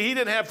 He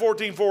didn't have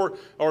 14.4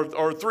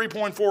 or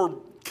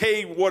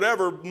 3.4K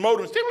whatever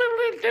modems.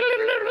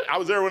 I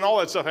was there when all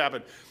that stuff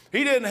happened.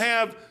 He didn't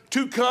have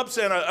 2 cups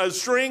and a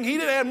string. He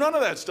didn't have none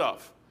of that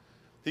stuff.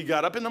 He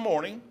got up in the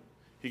morning.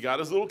 He got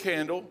his little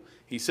candle.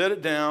 He set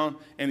it down,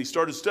 and he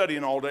started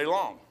studying all day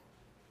long.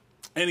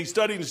 And he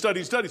studied and studied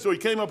and studied, so he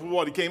came up with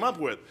what he came up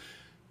with.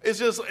 It's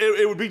just,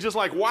 it would be just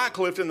like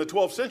Wycliffe in the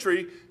 12th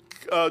century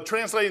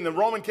translating the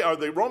Roman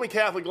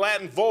Catholic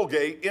Latin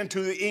Vulgate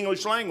into the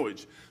English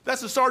language.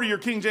 That's the start of your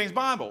King James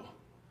Bible.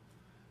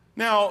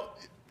 Now,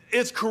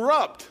 it's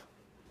corrupt.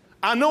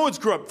 I know it's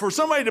corrupt. For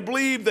somebody to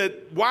believe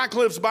that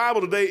Wycliffe's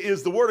Bible today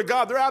is the Word of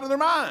God, they're out of their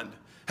mind.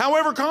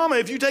 However,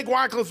 if you take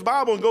Wycliffe's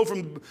Bible and go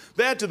from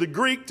that to the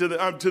Greek, to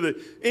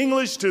the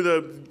English, to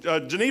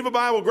the Geneva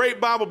Bible,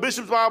 Great Bible,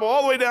 Bishop's Bible,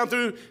 all the way down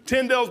through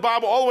Tyndale's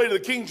Bible, all the way to the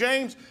King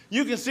James,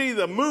 you can see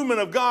the movement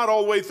of God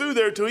all the way through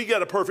there till he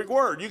got a perfect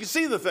word. You can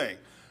see the thing.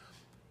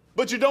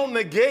 But you don't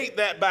negate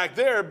that back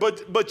there,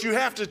 but you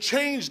have to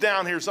change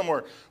down here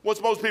somewhere. What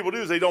most people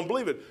do is they don't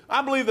believe it.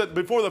 I believe that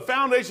before the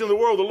foundation of the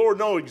world, the Lord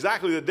knows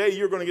exactly the day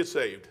you're going to get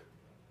saved.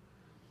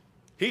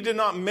 He did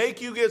not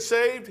make you get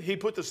saved. He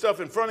put the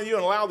stuff in front of you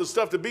and allowed the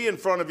stuff to be in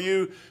front of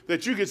you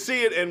that you could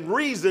see it and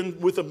reason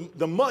with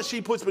the mush he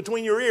puts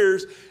between your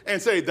ears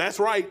and say, that's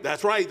right,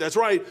 that's right, that's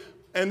right.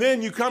 And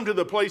then you come to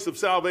the place of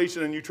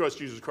salvation and you trust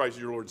Jesus Christ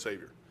as your Lord and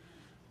Savior.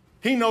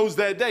 He knows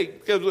that day.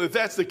 Because if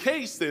that's the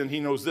case, then he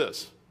knows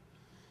this.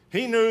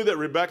 He knew that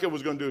Rebekah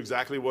was going to do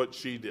exactly what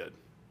she did.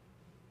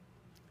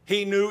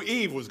 He knew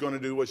Eve was going to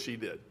do what she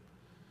did.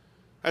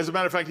 As a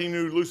matter of fact, he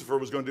knew Lucifer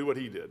was going to do what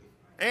he did.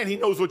 And he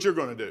knows what you're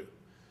going to do.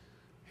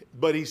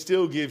 But he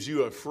still gives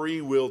you a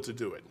free will to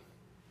do it.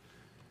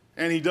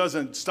 And he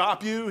doesn't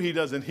stop you. He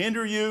doesn't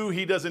hinder you.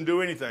 He doesn't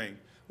do anything.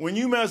 When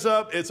you mess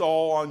up, it's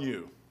all on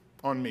you,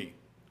 on me.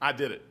 I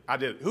did it. I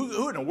did it.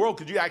 Who in the world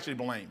could you actually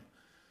blame?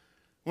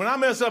 When I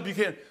mess up, you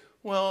can't,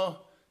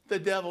 well, the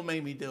devil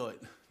made me do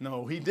it.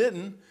 No, he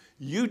didn't.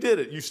 You did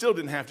it. You still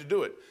didn't have to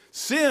do it.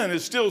 Sin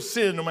is still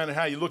sin no matter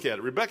how you look at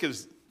it.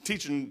 Rebekah's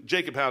teaching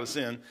Jacob how to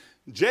sin.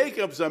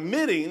 Jacob's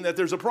admitting that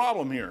there's a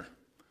problem here.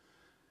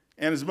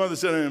 And his mother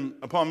said to him,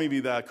 upon me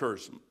be thy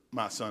curse,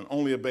 my son,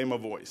 only obey my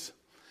voice.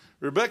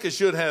 Rebekah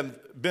should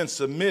have been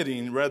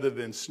submitting rather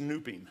than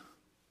snooping.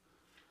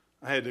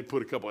 I had to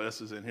put a couple of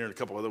S's in here and a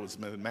couple of other ones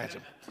to match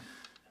them.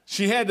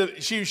 She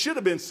should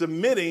have been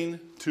submitting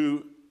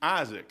to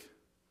Isaac,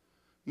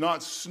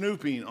 not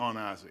snooping on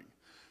Isaac.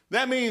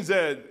 That means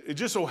that it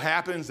just so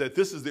happens that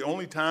this is the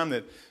only time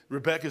that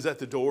Rebekah's at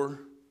the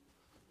door.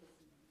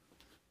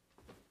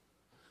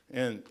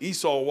 And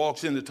Esau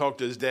walks in to talk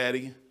to his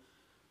daddy.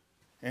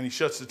 And he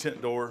shuts the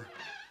tent door.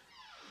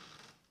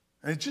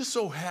 And it just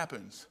so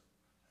happens,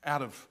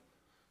 out of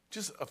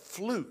just a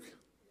fluke,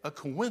 a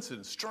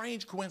coincidence,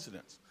 strange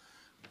coincidence.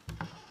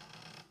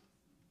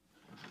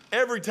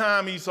 Every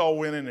time Esau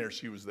went in there,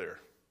 she was there.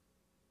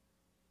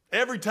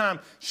 Every time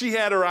she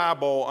had her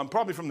eyeball, and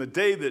probably from the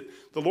day that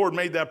the Lord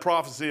made that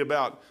prophecy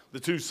about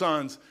the two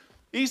sons,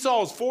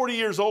 Esau is 40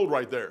 years old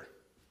right there.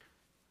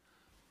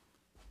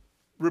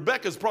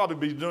 Rebekah's probably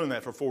been doing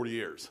that for 40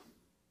 years.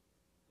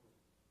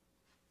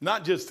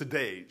 Not just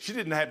today. She's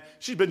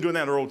been doing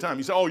that her whole time.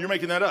 You say, oh, you're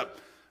making that up.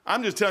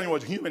 I'm just telling you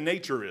what human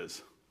nature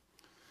is.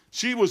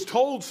 She was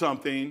told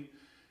something,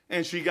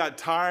 and she got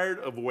tired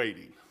of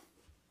waiting.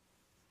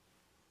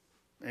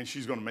 And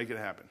she's going to make it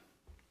happen.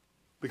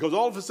 Because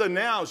all of a sudden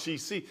now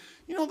the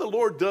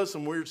Lord does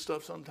some weird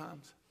stuff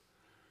sometimes.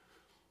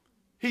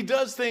 He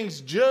does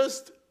things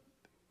just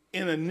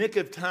in a nick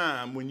of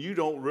time when you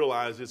don't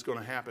realize it's going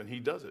to happen. He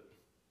does it.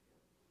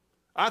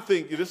 I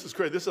think, this is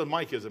crazy, this is a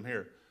Mikeism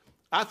here.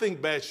 I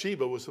think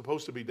Bathsheba was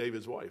supposed to be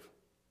David's wife.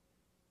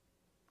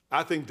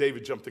 I think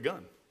David jumped the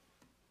gun.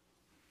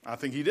 I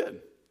think he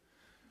did.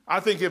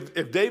 I think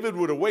if David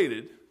would have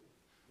waited,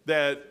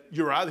 that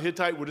Uriah the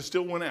Hittite would have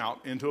still went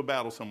out into a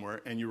battle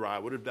somewhere and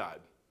Uriah would have died.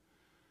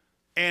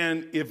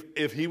 And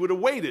if he would have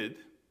waited,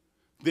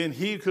 then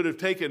he could have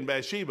taken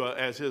Bathsheba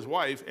as his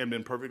wife and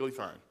been perfectly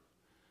fine.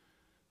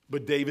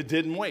 But David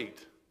didn't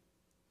wait.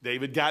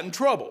 David got in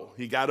trouble.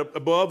 He got up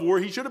above where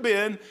he should have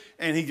been,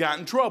 and he got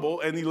in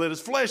trouble, and he let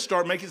his flesh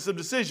start making some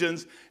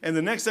decisions, and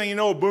the next thing you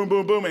know, boom,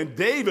 boom, boom, and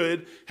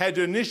David had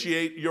to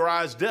initiate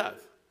Uriah's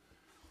death.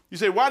 You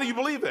say, why do you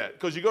believe that?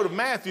 Because you go to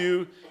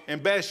Matthew,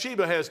 and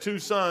Bathsheba has two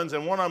sons,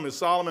 and one of them is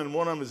Solomon, and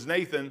one of them is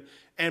Nathan,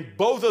 and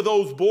both of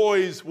those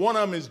boys, one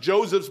of them is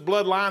Joseph's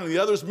bloodline, and the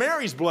other is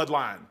Mary's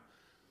bloodline.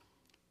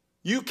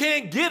 You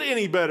can't get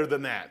any better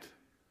than that.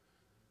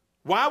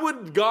 Why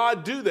would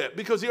God do that?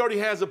 Because he already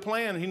has a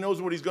plan. He knows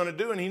what he's going to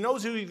do, and he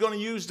knows who he's going to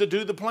use to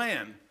do the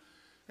plan.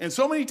 And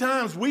so many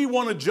times we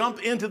want to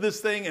jump into this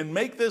thing and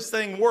make this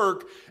thing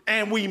work,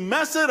 and we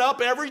mess it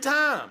up every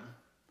time.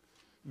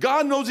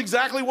 God knows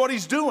exactly what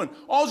he's doing.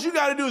 All you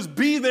got to do is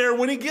be there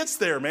when he gets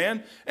there,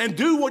 man, and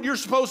do what you're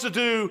supposed to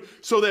do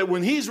so that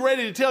when he's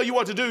ready to tell you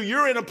what to do,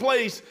 you're in a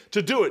place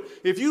to do it.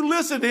 If you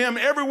listen to him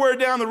everywhere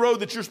down the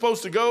road that you're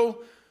supposed to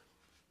go,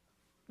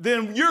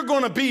 then you're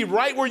going to be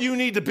right where you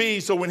need to be.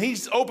 So when he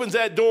opens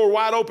that door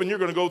wide open, you're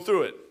going to go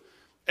through it.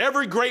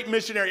 Every great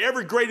missionary,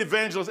 every great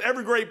evangelist,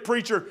 every great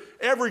preacher,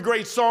 every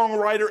great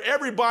songwriter,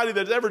 everybody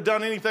that's ever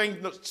done anything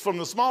from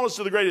the smallest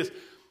to the greatest.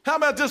 How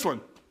about this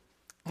one?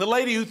 The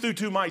lady who threw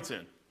 2 mites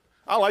in.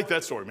 I like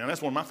that story, man.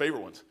 That's one of my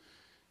favorite ones.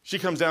 She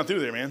comes down through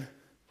there, man.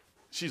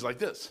 She's like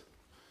this.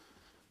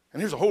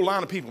 And there's a whole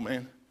line of people,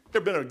 man.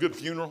 Ever been at a good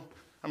funeral?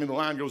 I mean, the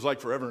line goes like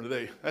forever and a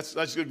day.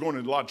 That's good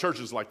going to a lot of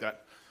churches like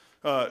that.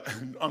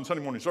 On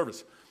Sunday morning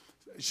service.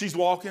 she's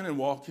walking and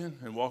walking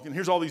and walking.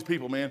 Here's all these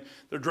people, man.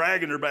 They're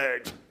dragging her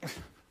bag.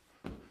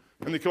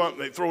 And they come up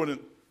and they throw it in.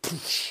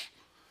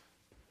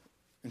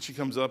 And she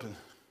comes up and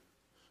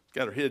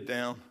got her head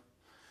down.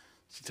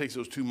 She takes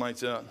those 2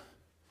 mites out.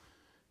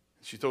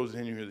 She throws it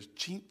in. You hear this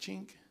chink,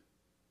 chink.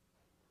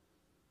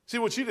 See,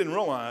 what she didn't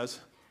realize,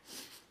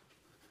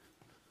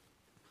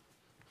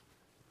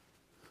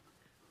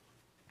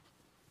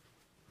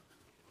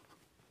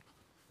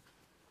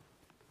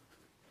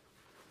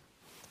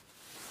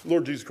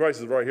 Lord Jesus Christ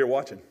is right here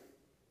watching.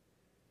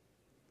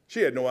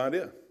 She had no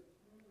idea.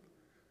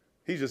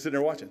 He's just sitting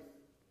there watching.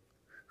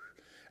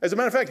 As a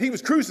matter of fact, he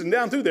was cruising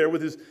down through there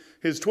with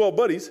his 12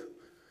 buddies,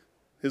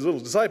 his little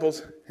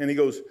disciples, and he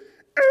goes,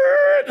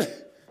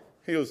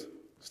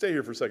 stay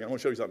here for a second. I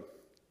want to show you something.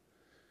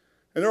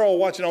 And they're all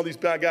watching all these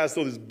bad guys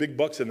throw these big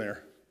bucks in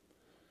there.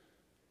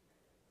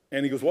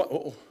 And he goes, what?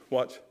 Oh,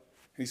 watch.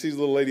 And he sees a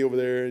little lady over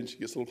there, and she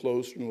gets a little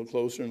closer and a little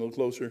closer and a little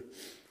closer.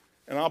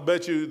 And I'll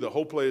bet you the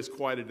whole place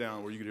quieted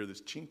down where you could hear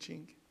this chink,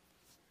 chink.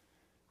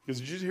 He goes,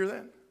 did you hear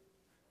that?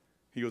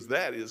 He goes,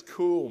 that is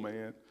cool,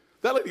 man.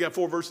 That lady got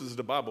 4 verses of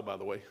the Bible, by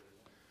the way.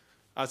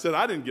 I said,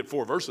 I didn't get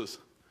 4 verses.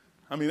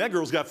 I mean, that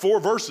girl's got 4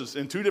 verses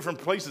in 2 different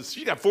places.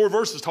 She got 4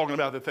 verses talking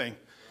about the thing.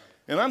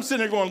 And I'm sitting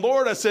there going,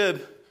 Lord, I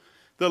said,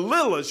 the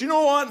littlest, you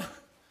know what?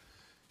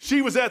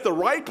 She was at the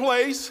right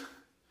place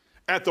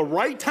at the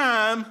right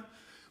time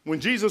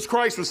when Jesus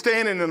Christ was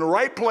standing in the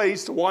right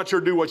place to watch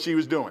her do what she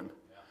was doing.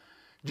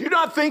 Do you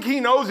not think he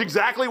knows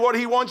exactly what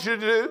he wants you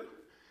to do?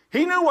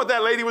 He knew what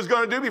that lady was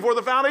going to do before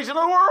the foundation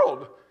of the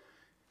world.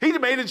 He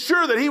made it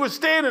sure that he was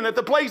standing at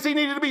the place he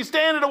needed to be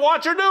standing to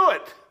watch her do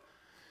it.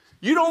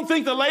 You don't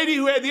think the lady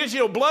who had the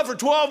issue of blood for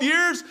 12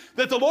 years,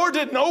 that the Lord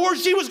didn't know where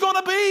she was going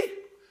to be?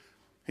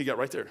 He got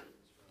right there.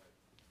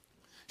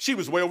 She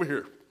was way over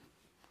here.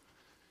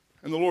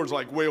 And the Lord's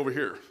like way over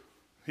here.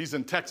 He's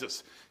in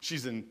Texas.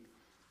 She's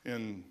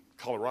in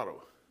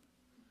Colorado.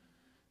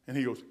 And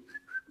he goes,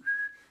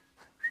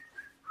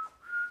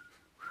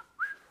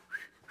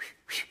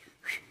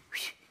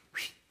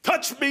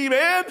 touch me,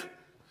 man.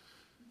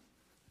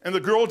 And the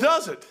girl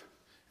does it.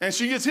 And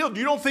she gets healed.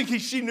 You don't think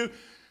she knew?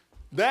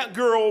 That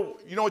girl,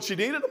 you know what she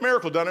needed? A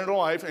miracle done in her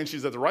life, and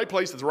she's at the right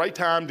place at the right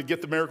time to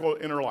get the miracle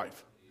in her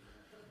life.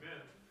 Amen.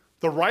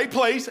 The right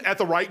place at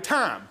the right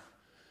time.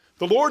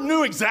 The Lord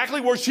knew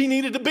exactly where she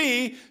needed to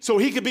be so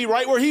he could be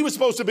right where he was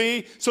supposed to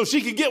be so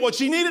she could get what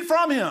she needed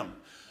from him.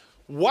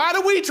 Why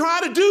do we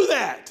try to do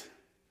that?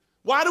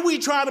 Why do we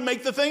try to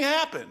make the thing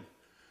happen?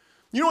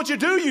 You know what you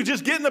do? You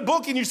just get in the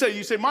book and you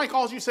say, Mike,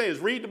 all you say is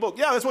read the book.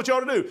 Yeah, that's what you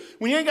ought to do.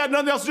 When you ain't got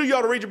nothing else to do, you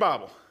ought to read your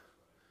Bible.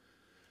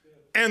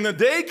 And the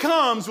day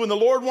comes when the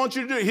Lord wants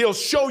you to do it. He'll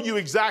show you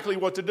exactly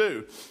what to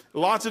do.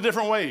 Lots of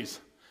different ways.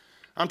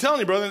 I'm telling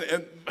you,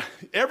 brother,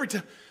 every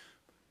time,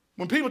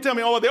 when people tell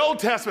me, oh, the Old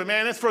Testament,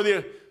 man, that's for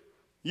the,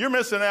 you're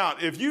missing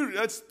out.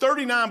 That's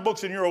 39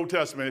 books in your Old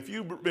Testament.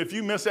 If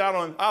you miss out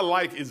on, I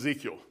like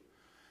Ezekiel.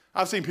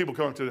 I've seen people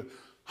come to,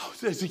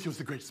 Ezekiel's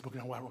the greatest book in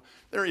the Bible.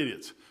 They're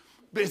idiots.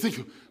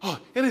 Ezekiel,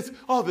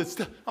 this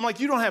stuff. I'm like,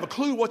 you don't have a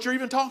clue what you're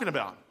even talking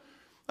about.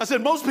 I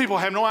said, most people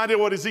have no idea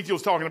what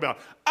Ezekiel's talking about.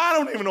 I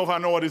don't even know if I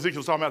know what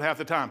Ezekiel's talking about half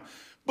the time.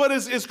 But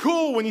it's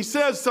cool when he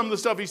says some of the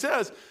stuff he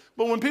says.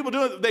 But when people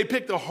do it, they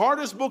pick the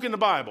hardest book in the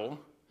Bible.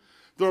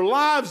 Their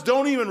lives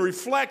don't even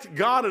reflect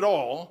God at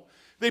all.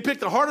 They pick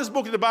the hardest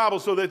book in the Bible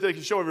so that they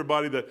can show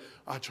everybody that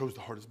I chose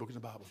the hardest book in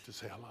the Bible to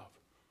say I love.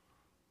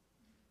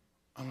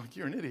 I'm like,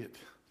 you're an idiot.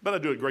 But I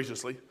do it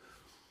graciously.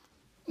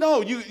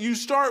 No, you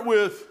start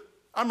with,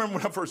 I remember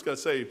when I first got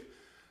saved.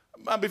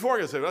 Before I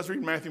got saved, I was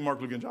reading Matthew,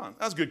 Mark, Luke, and John.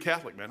 I was a good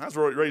Catholic, man. I was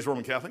raised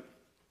Roman Catholic.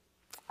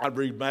 I'd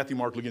read Matthew,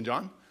 Mark, Luke, and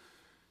John.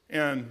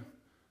 And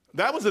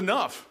that was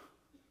enough.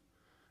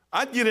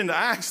 I'd get into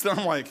Acts, and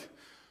I'm like,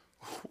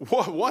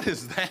 what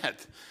is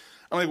that?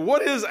 I'm like,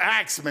 what is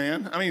Acts,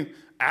 man? I mean,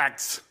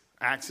 Acts.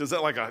 Is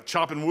that like a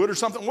chopping wood or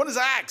something? What is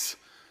Acts?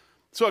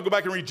 So I go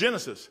back and read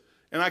Genesis.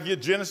 And I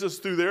get Genesis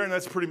through there, and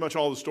that's pretty much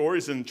all the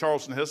stories. And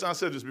Charleston Heston, I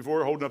said this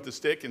before, holding up the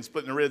stick and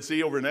splitting the Red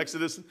Sea over in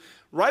Exodus.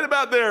 Right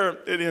about there,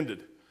 it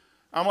ended.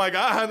 I'm like,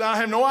 I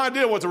have no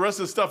idea what the rest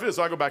of the stuff is.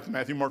 So I go back to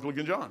Matthew, Mark, Luke,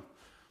 and John.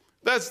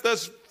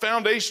 That's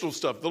foundational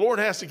stuff. The Lord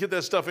has to get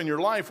that stuff in your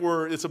life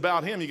where it's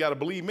about him. You got to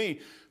believe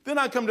me. Then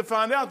I come to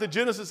find out that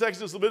Genesis,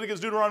 Exodus, Leviticus,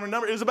 Deuteronomy, and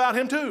Numbers is about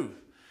him too.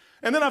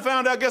 And then I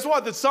found out, guess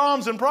what? That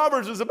Psalms and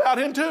Proverbs is about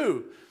him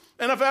too.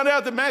 And I found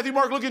out that Matthew,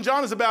 Mark, Luke, and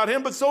John is about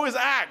him, but so is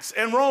Acts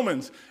and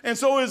Romans. And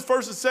so is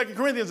 1st and 2nd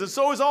Corinthians. And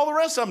so is all the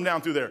rest of them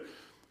down through there.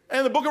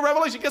 And the book of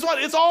Revelation, guess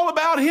what? It's all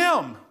about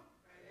him.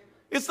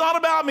 It's not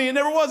about me. It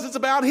never was. It's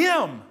about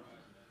him.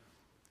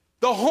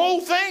 The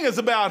whole thing is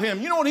about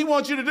him. You know what he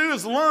wants you to do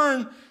is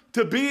learn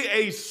to be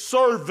a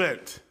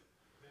servant.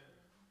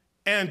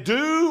 And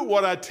do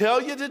what I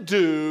tell you to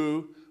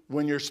do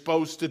when you're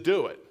supposed to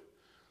do it.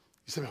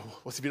 You say, well,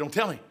 what's if you don't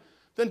tell me?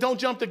 Then don't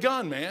jump the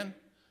gun, man.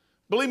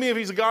 Believe me, if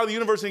he's a God of the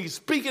universe and he can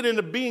speak it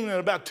into being in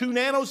about 2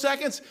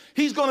 nanoseconds,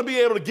 he's going to be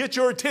able to get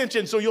your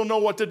attention so you'll know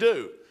what to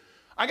do.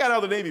 I got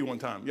out of the Navy one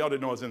time. Y'all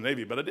didn't know I was in the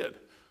Navy, but I did.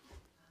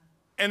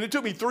 And it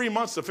took me 3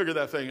 months to figure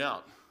that thing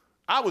out.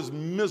 I was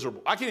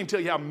miserable. I can't even tell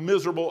you how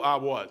miserable I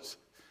was.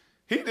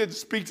 He didn't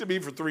speak to me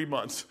for 3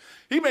 months.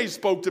 He may have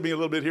spoke to me a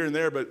little bit here and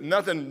there, but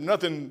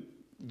nothing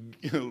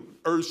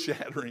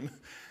earth-shattering.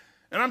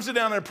 And I'm sitting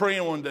down there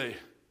praying one day,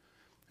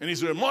 and he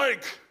said,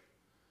 Mike,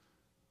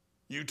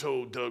 you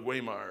told Doug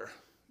Waymeyer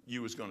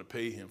you was going to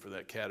pay him for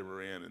that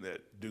catamaran and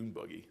that dune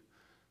buggy.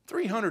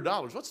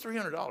 $300. What's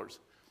 $300?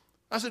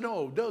 I said,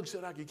 no, Doug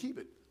said I could keep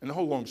it. And the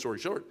whole long story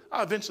short,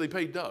 I eventually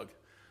paid Doug.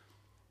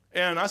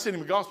 And I sent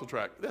him a gospel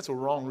tract. That's a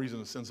wrong reason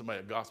to send somebody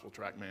a gospel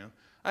tract, man.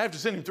 I have to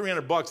send him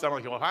 $300. I'm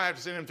like, well, I have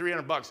to send him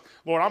 $300.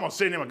 Lord, I'm going to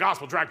send him a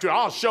gospel tract too.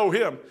 I'll show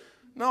him.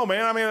 No,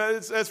 man, I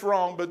mean, that's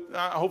wrong, but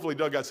hopefully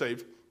Doug got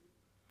saved.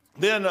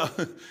 Then,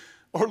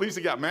 or at least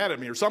he got mad at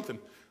me or something.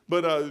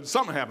 But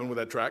something happened with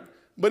that tract.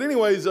 But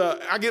anyways,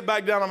 I get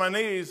back down on my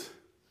knees,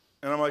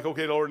 and I'm like,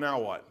 okay, Lord, now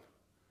what?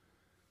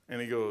 And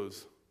he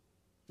goes,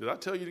 did I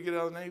tell you to get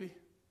out of the Navy?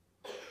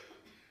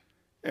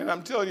 And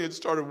I'm telling you, it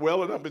started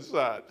welling up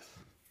inside.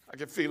 I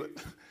could feel it.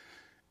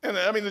 And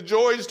I mean, the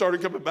joy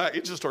started coming back.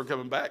 It just started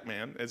coming back,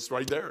 man. It's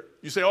right there.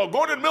 You say, oh,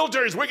 going to the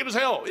military is wicked as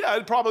hell. Yeah,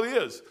 it probably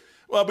is.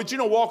 Well, but you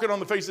know, walking on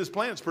the face of this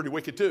planet is pretty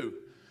wicked too.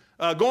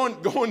 Going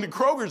to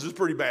Kroger's is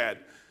pretty bad.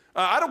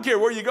 I don't care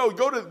where you go.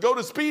 Go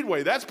to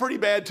Speedway. That's pretty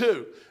bad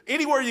too.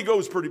 Anywhere you go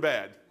is pretty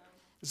bad.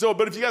 So,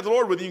 but if you got the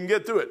Lord with you, you can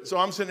get through it. So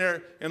I'm sitting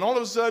there, and all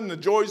of a sudden, the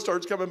joy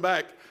starts coming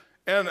back.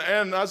 And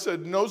I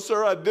said, no,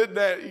 sir, I did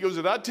that. He goes,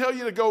 did I tell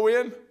you to go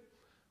in?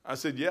 I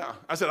said, yeah.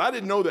 I said, I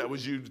didn't know that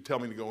was you to tell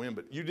me to go in,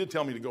 but you did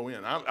tell me to go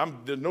in.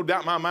 There's no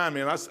doubt in my mind,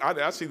 man.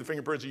 I see the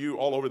fingerprints of you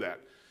all over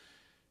that.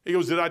 He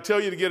goes, did I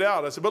tell you to get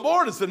out? I said, but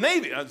Lord, it's the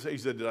Navy. He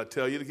said, did I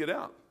tell you to get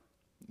out?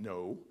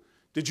 No.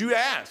 Did you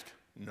ask?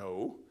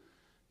 No.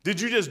 Did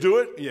you just do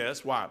it?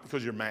 Yes. Why?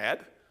 Because you're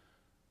mad.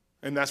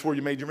 And that's where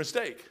you made your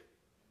mistake.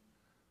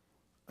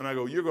 And I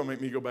go, you're going to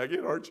make me go back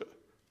in, aren't you?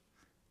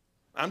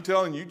 I'm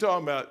telling you,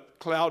 talking about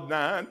cloud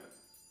 9.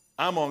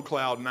 I'm on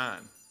cloud 9.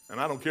 And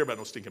I don't care about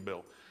no stinking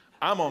bill.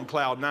 I'm on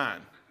cloud 9.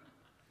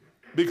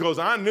 Because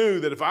I knew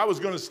that if I was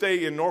going to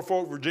stay in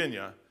Norfolk,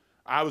 Virginia,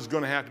 I was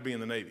going to have to be in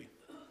the Navy.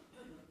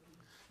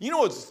 You know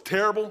what's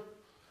terrible?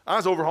 I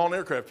was overhauling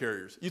aircraft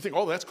carriers. You think,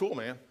 oh, that's cool,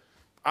 man.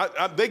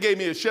 They gave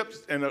me a ship,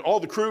 and all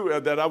the crew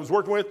that I was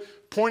working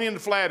with, pointing the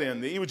flat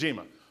end, the Iwo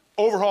Jima,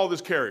 overhaul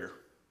this carrier.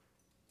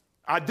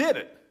 I did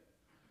it.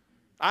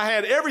 I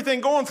had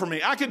everything going for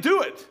me. I could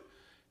do it.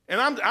 And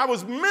I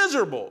was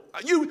miserable.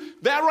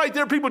 That right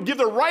there, people would give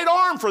their right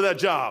arm for that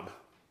job.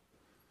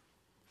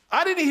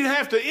 I didn't even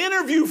have to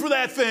interview for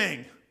that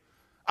thing.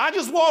 I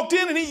just walked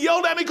in, and he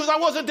yelled at me because I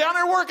wasn't down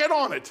there working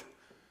on it.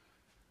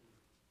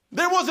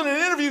 There wasn't an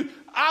interview.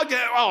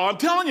 I'm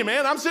telling you,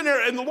 man, I'm sitting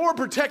there, and the Lord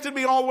protected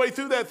me all the way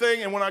through that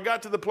thing. And when I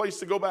got to the place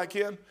to go back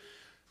in,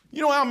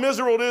 you know how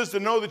miserable it is to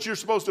know that you're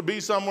supposed to be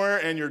somewhere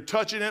and you're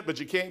touching it, but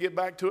you can't get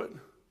back to it?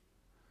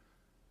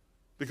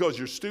 Because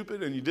you're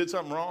stupid and you did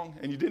something wrong,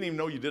 and you didn't even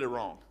know you did it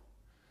wrong.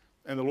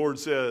 And the Lord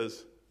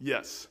says,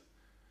 yes.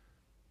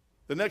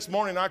 The next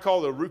morning, I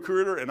call the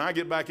recruiter, and I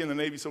get back in the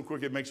Navy so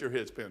quick it makes your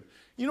head spin.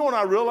 You know what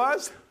I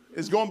realized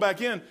is going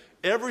back in,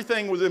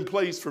 everything was in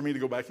place for me to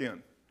go back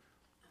in.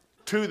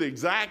 To the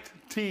exact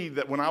T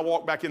that when I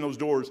walked back in those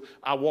doors,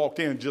 I walked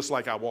in just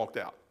like I walked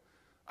out.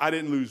 I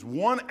didn't lose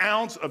 1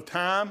 ounce of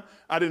time.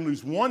 I didn't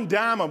lose 1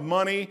 dime of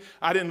money.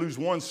 I didn't lose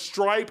 1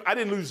 stripe. I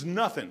didn't lose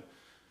nothing.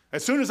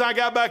 As soon as I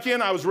got back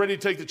in, I was ready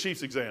to take the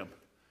chief's exam.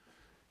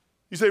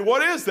 You say,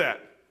 what is that?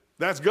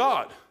 That's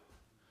God.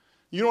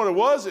 You know what it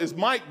was? Is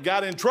Mike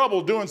got in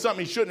trouble doing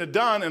something he shouldn't have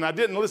done, and I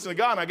didn't listen to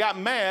God, and I got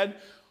mad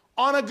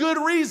on a good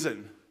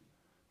reason.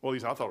 Well, at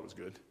least I thought it was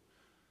good.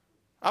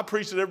 I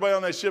preached to everybody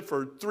on that ship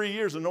for 3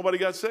 years, and nobody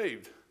got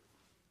saved.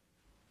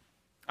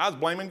 I was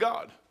blaming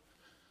God.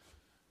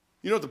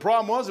 You know what the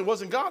problem was? It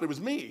wasn't God. It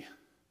was me.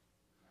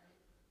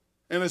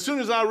 And as soon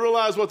as I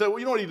realized you know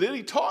what he did?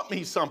 He taught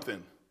me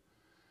something.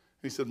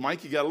 He said,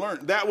 Mike, you got to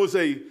learn. That was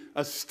a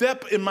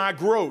step in my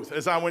growth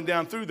as I went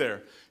down through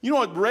there. You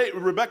know what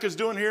Rebecca's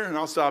doing here? And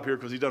I'll stop here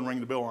because he doesn't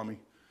ring the bell on me.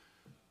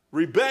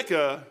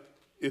 Rebecca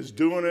is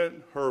doing it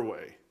her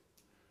way.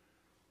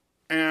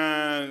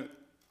 And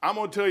I'm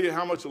going to tell you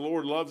how much the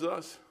Lord loves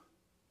us.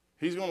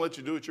 He's going to let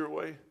you do it your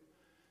way.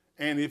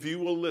 And if you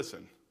will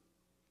listen,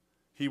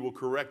 he will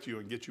correct you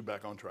and get you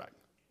back on track.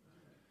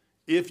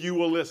 If you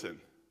will listen.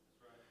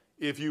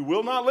 If you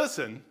will not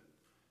listen,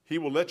 he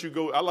will let you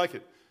go. I like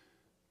it.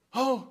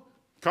 Oh,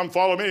 come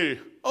follow me.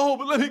 Oh,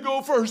 but let me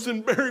go first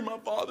and bury my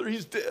father.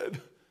 He's dead.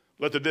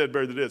 Let the dead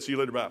bury the dead. See you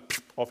later. Bye.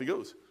 Off he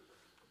goes.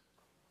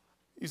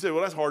 You say,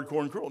 well, that's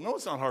hardcore and cruel. No,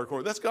 it's not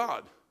hardcore. That's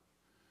God.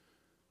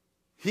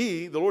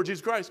 He, the Lord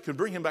Jesus Christ, could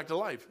bring him back to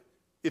life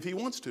if he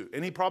wants to.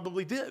 And he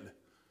probably did.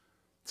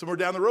 Somewhere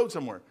down the road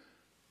somewhere.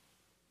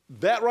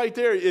 That right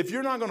there, if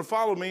you're not going to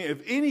follow me,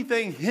 if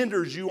anything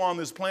hinders you on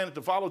this planet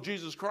to follow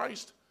Jesus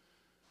Christ,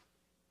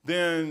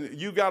 then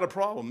you got a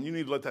problem. You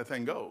need to let that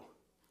thing go.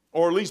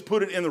 Or at least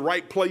put it in the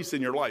right place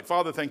in your life.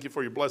 Father, thank you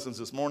for your blessings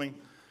this morning.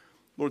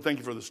 Lord, thank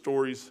you for the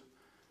stories.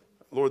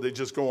 Lord, they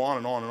just go on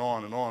and on and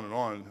on and on and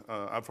on.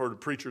 I've heard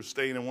of preachers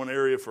staying in one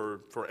area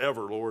for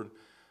forever, Lord.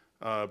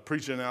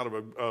 preaching out of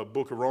a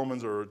book of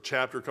Romans or a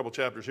chapter, a couple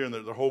chapters here, and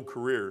their whole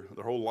career,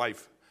 their whole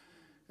life.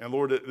 And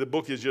Lord, the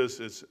book is just,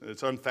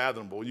 it's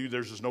unfathomable.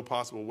 There's just no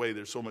possible way.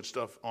 There's so much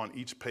stuff on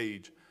each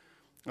page.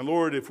 And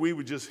Lord, if we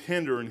would just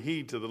hinder and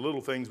heed to the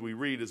little things we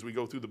read as we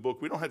go through the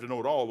book, we don't have to know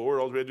it all, Lord.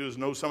 All we have to do is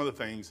know some of the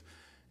things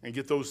and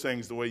get those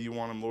things the way you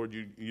want them, Lord.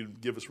 You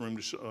give us room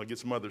to get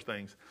some other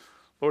things.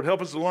 Lord,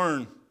 help us to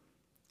learn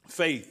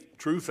faith,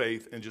 true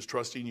faith, and just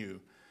trusting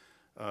you.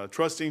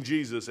 Trusting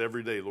Jesus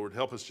every day, Lord.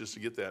 Help us just to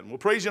get that. And we'll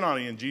praise you and honor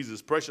you in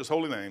Jesus' precious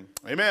holy name.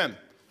 Amen.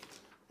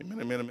 Amen,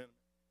 amen, amen.